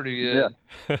 that's pretty good.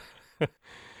 Yeah.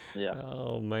 Yeah.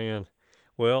 Oh, man.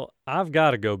 Well, I've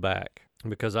got to go back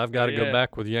because I've got to go Yeah.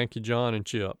 back with Yankee John and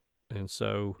Chip. And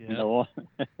so, Yeah. No.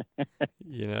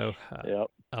 you know, Yep.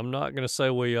 I'm not going to say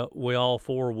we all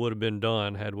four would have been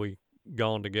done had we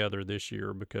gone together this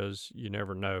year because you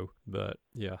never know. But,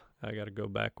 yeah, I got to go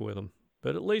back with them.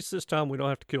 But at least this time we don't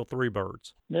have to kill 3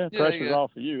 birds. Yeah, Yeah, there you pressure's go.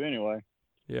 off of you anyway.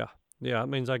 Yeah. Yeah, that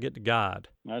means I get to guide.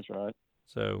 That's right.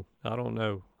 So, I don't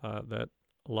know. That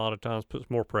a lot of times puts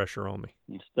more pressure on me.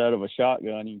 Instead of a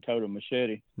shotgun, you can tote a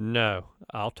machete. No,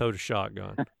 I'll tote a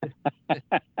shotgun.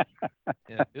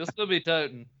 Yeah, he'll still be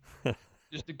toting,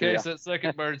 just in case that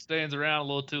second bird stands around a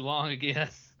little too long again.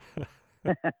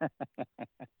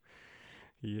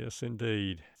 Yes,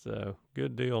 indeed. So,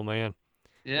 good deal, man.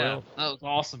 Yeah, Well- that was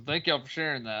awesome. Thank y'all for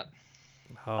sharing that.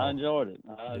 I Oh, enjoyed it.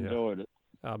 I Yeah. enjoyed it.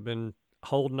 I've been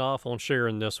holding off on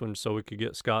sharing this one so we could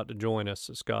get Scott to join us.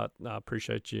 So, Scott, I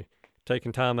appreciate you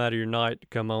taking time out of your night to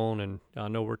come on, and I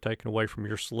know we're taking away from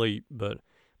your sleep, but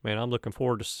man, I'm looking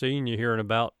forward to seeing you here in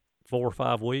about 4 or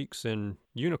 5 weeks in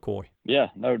Unicoi. Yeah,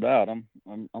 no doubt. I'm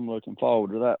looking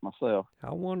forward to that myself.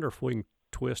 I wonder if we can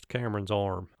twist Cameron's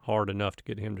arm hard enough to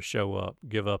get him to show up,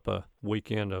 give up a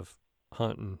weekend of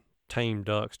hunting tame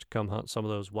ducks to come hunt some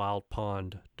of those wild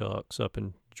pond ducks up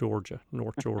in Georgia,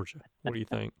 North Georgia. What do you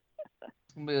think?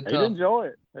 It's gonna be a He'd tough. enjoy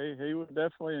it. He would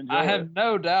definitely enjoy I it. have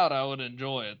no doubt I would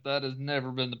enjoy it. That has never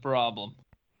been the problem.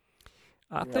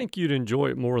 I think you'd enjoy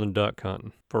it more than duck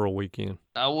hunting for a weekend.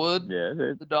 I would. Yeah,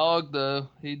 The dog, though,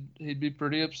 he'd be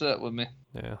pretty upset with me.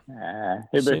 Yeah.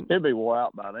 he'd be wore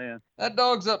out by then. That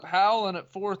dog's up howling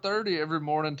at 4:30 every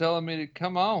morning, telling me to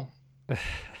come on. That's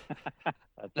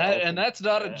That, awesome. and that's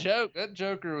not a Yeah. joke. That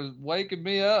joker was waking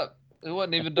me up. It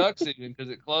wasn't even duck season because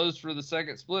it closed for the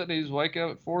second split, and he was waking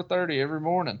up at 4:30 every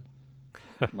morning.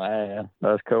 Man,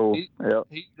 that's cool. He- Yep.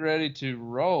 He's ready to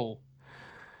roll.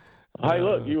 Hey,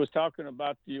 look, Uh, you was talking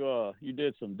about you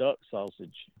did some duck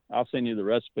sausage. I'll send you the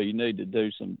recipe. You need to do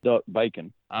some duck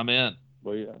bacon. I'm in.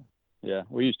 We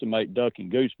used to make duck and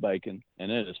goose bacon,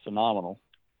 and it is phenomenal.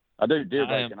 I do deer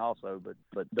I am bacon also, but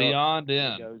duck, Beyond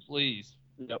in, goes- please.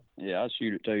 Yep. Yeah, I'll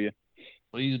shoot it to you.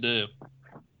 Please do.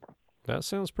 That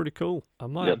sounds pretty cool. I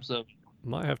might Yep.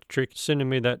 have to trick you sending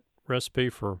me that recipe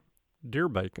for deer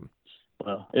bacon.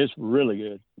 Well, it's really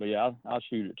good. But yeah, I'll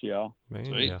shoot it to y'all. Man,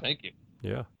 Sweet. yeah. Thank you.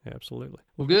 Yeah, absolutely.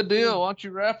 Well, good deal. Why don't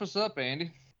you wrap us up,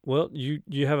 Andy? Well, you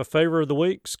have a favor of the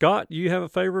week. Scott, you have a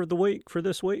favor of the week for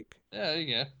this week? Yeah, there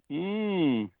you go.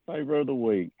 Favor of the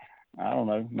week. I don't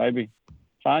know. Maybe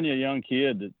find you a young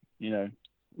kid that,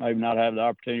 maybe not have the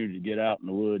opportunity to get out in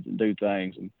the woods and do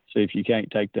things, and see if you can't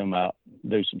take them out,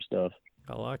 do some stuff.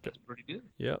 I like it. That's pretty good.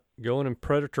 Yep. Going and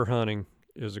predator hunting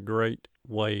is a great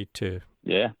way to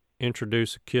Yeah.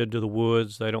 introduce a kid to the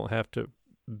woods. They don't have to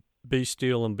be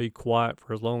still and be quiet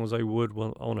for as long as they would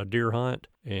on a deer hunt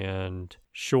and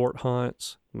short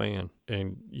hunts, man.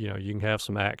 And, you can have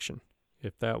some action.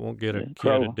 If that won't get a kid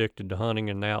crow. addicted to hunting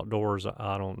and the outdoors,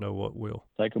 I don't know what will.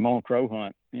 Take them on a crow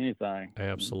hunt, anything.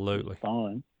 Absolutely. It's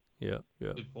fun. Yep.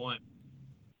 Good point.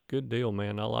 Good deal,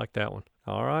 man. I like that one.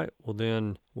 All right. Well,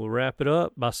 then we'll wrap it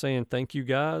up by saying thank you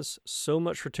guys so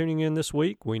much for tuning in this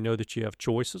week. We know that you have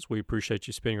choices. We appreciate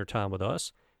you spending your time with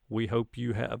us. We hope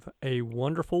you have a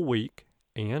wonderful week,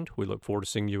 and we look forward to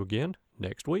seeing you again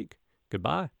next week.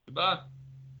 Goodbye. Goodbye.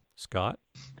 Scott.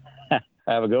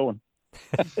 Have a good one.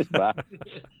 Bye.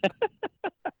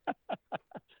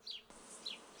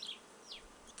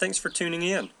 Thanks for tuning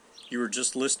in. You were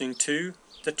just listening to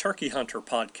the Turkey Hunter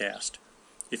podcast.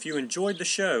 If you enjoyed the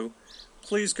show,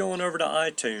 please go on over to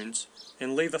iTunes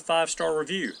and leave a 5-star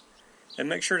review. And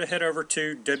make sure to head over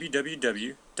to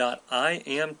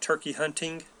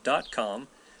www.iamturkeyhunting.com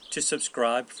to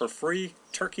subscribe for free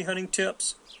turkey hunting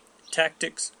tips,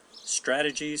 tactics,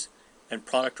 strategies, and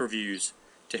product reviews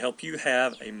to help you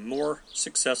have a more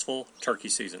successful turkey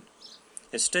season.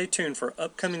 And stay tuned for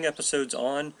upcoming episodes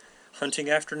on hunting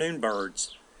afternoon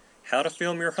birds, how to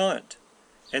film your hunt,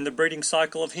 and the breeding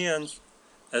cycle of hens,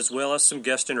 as well as some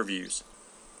guest interviews.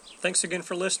 Thanks again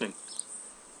for listening.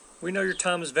 We know your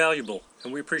time is valuable,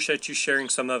 and we appreciate you sharing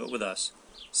some of it with us.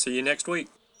 See you next week.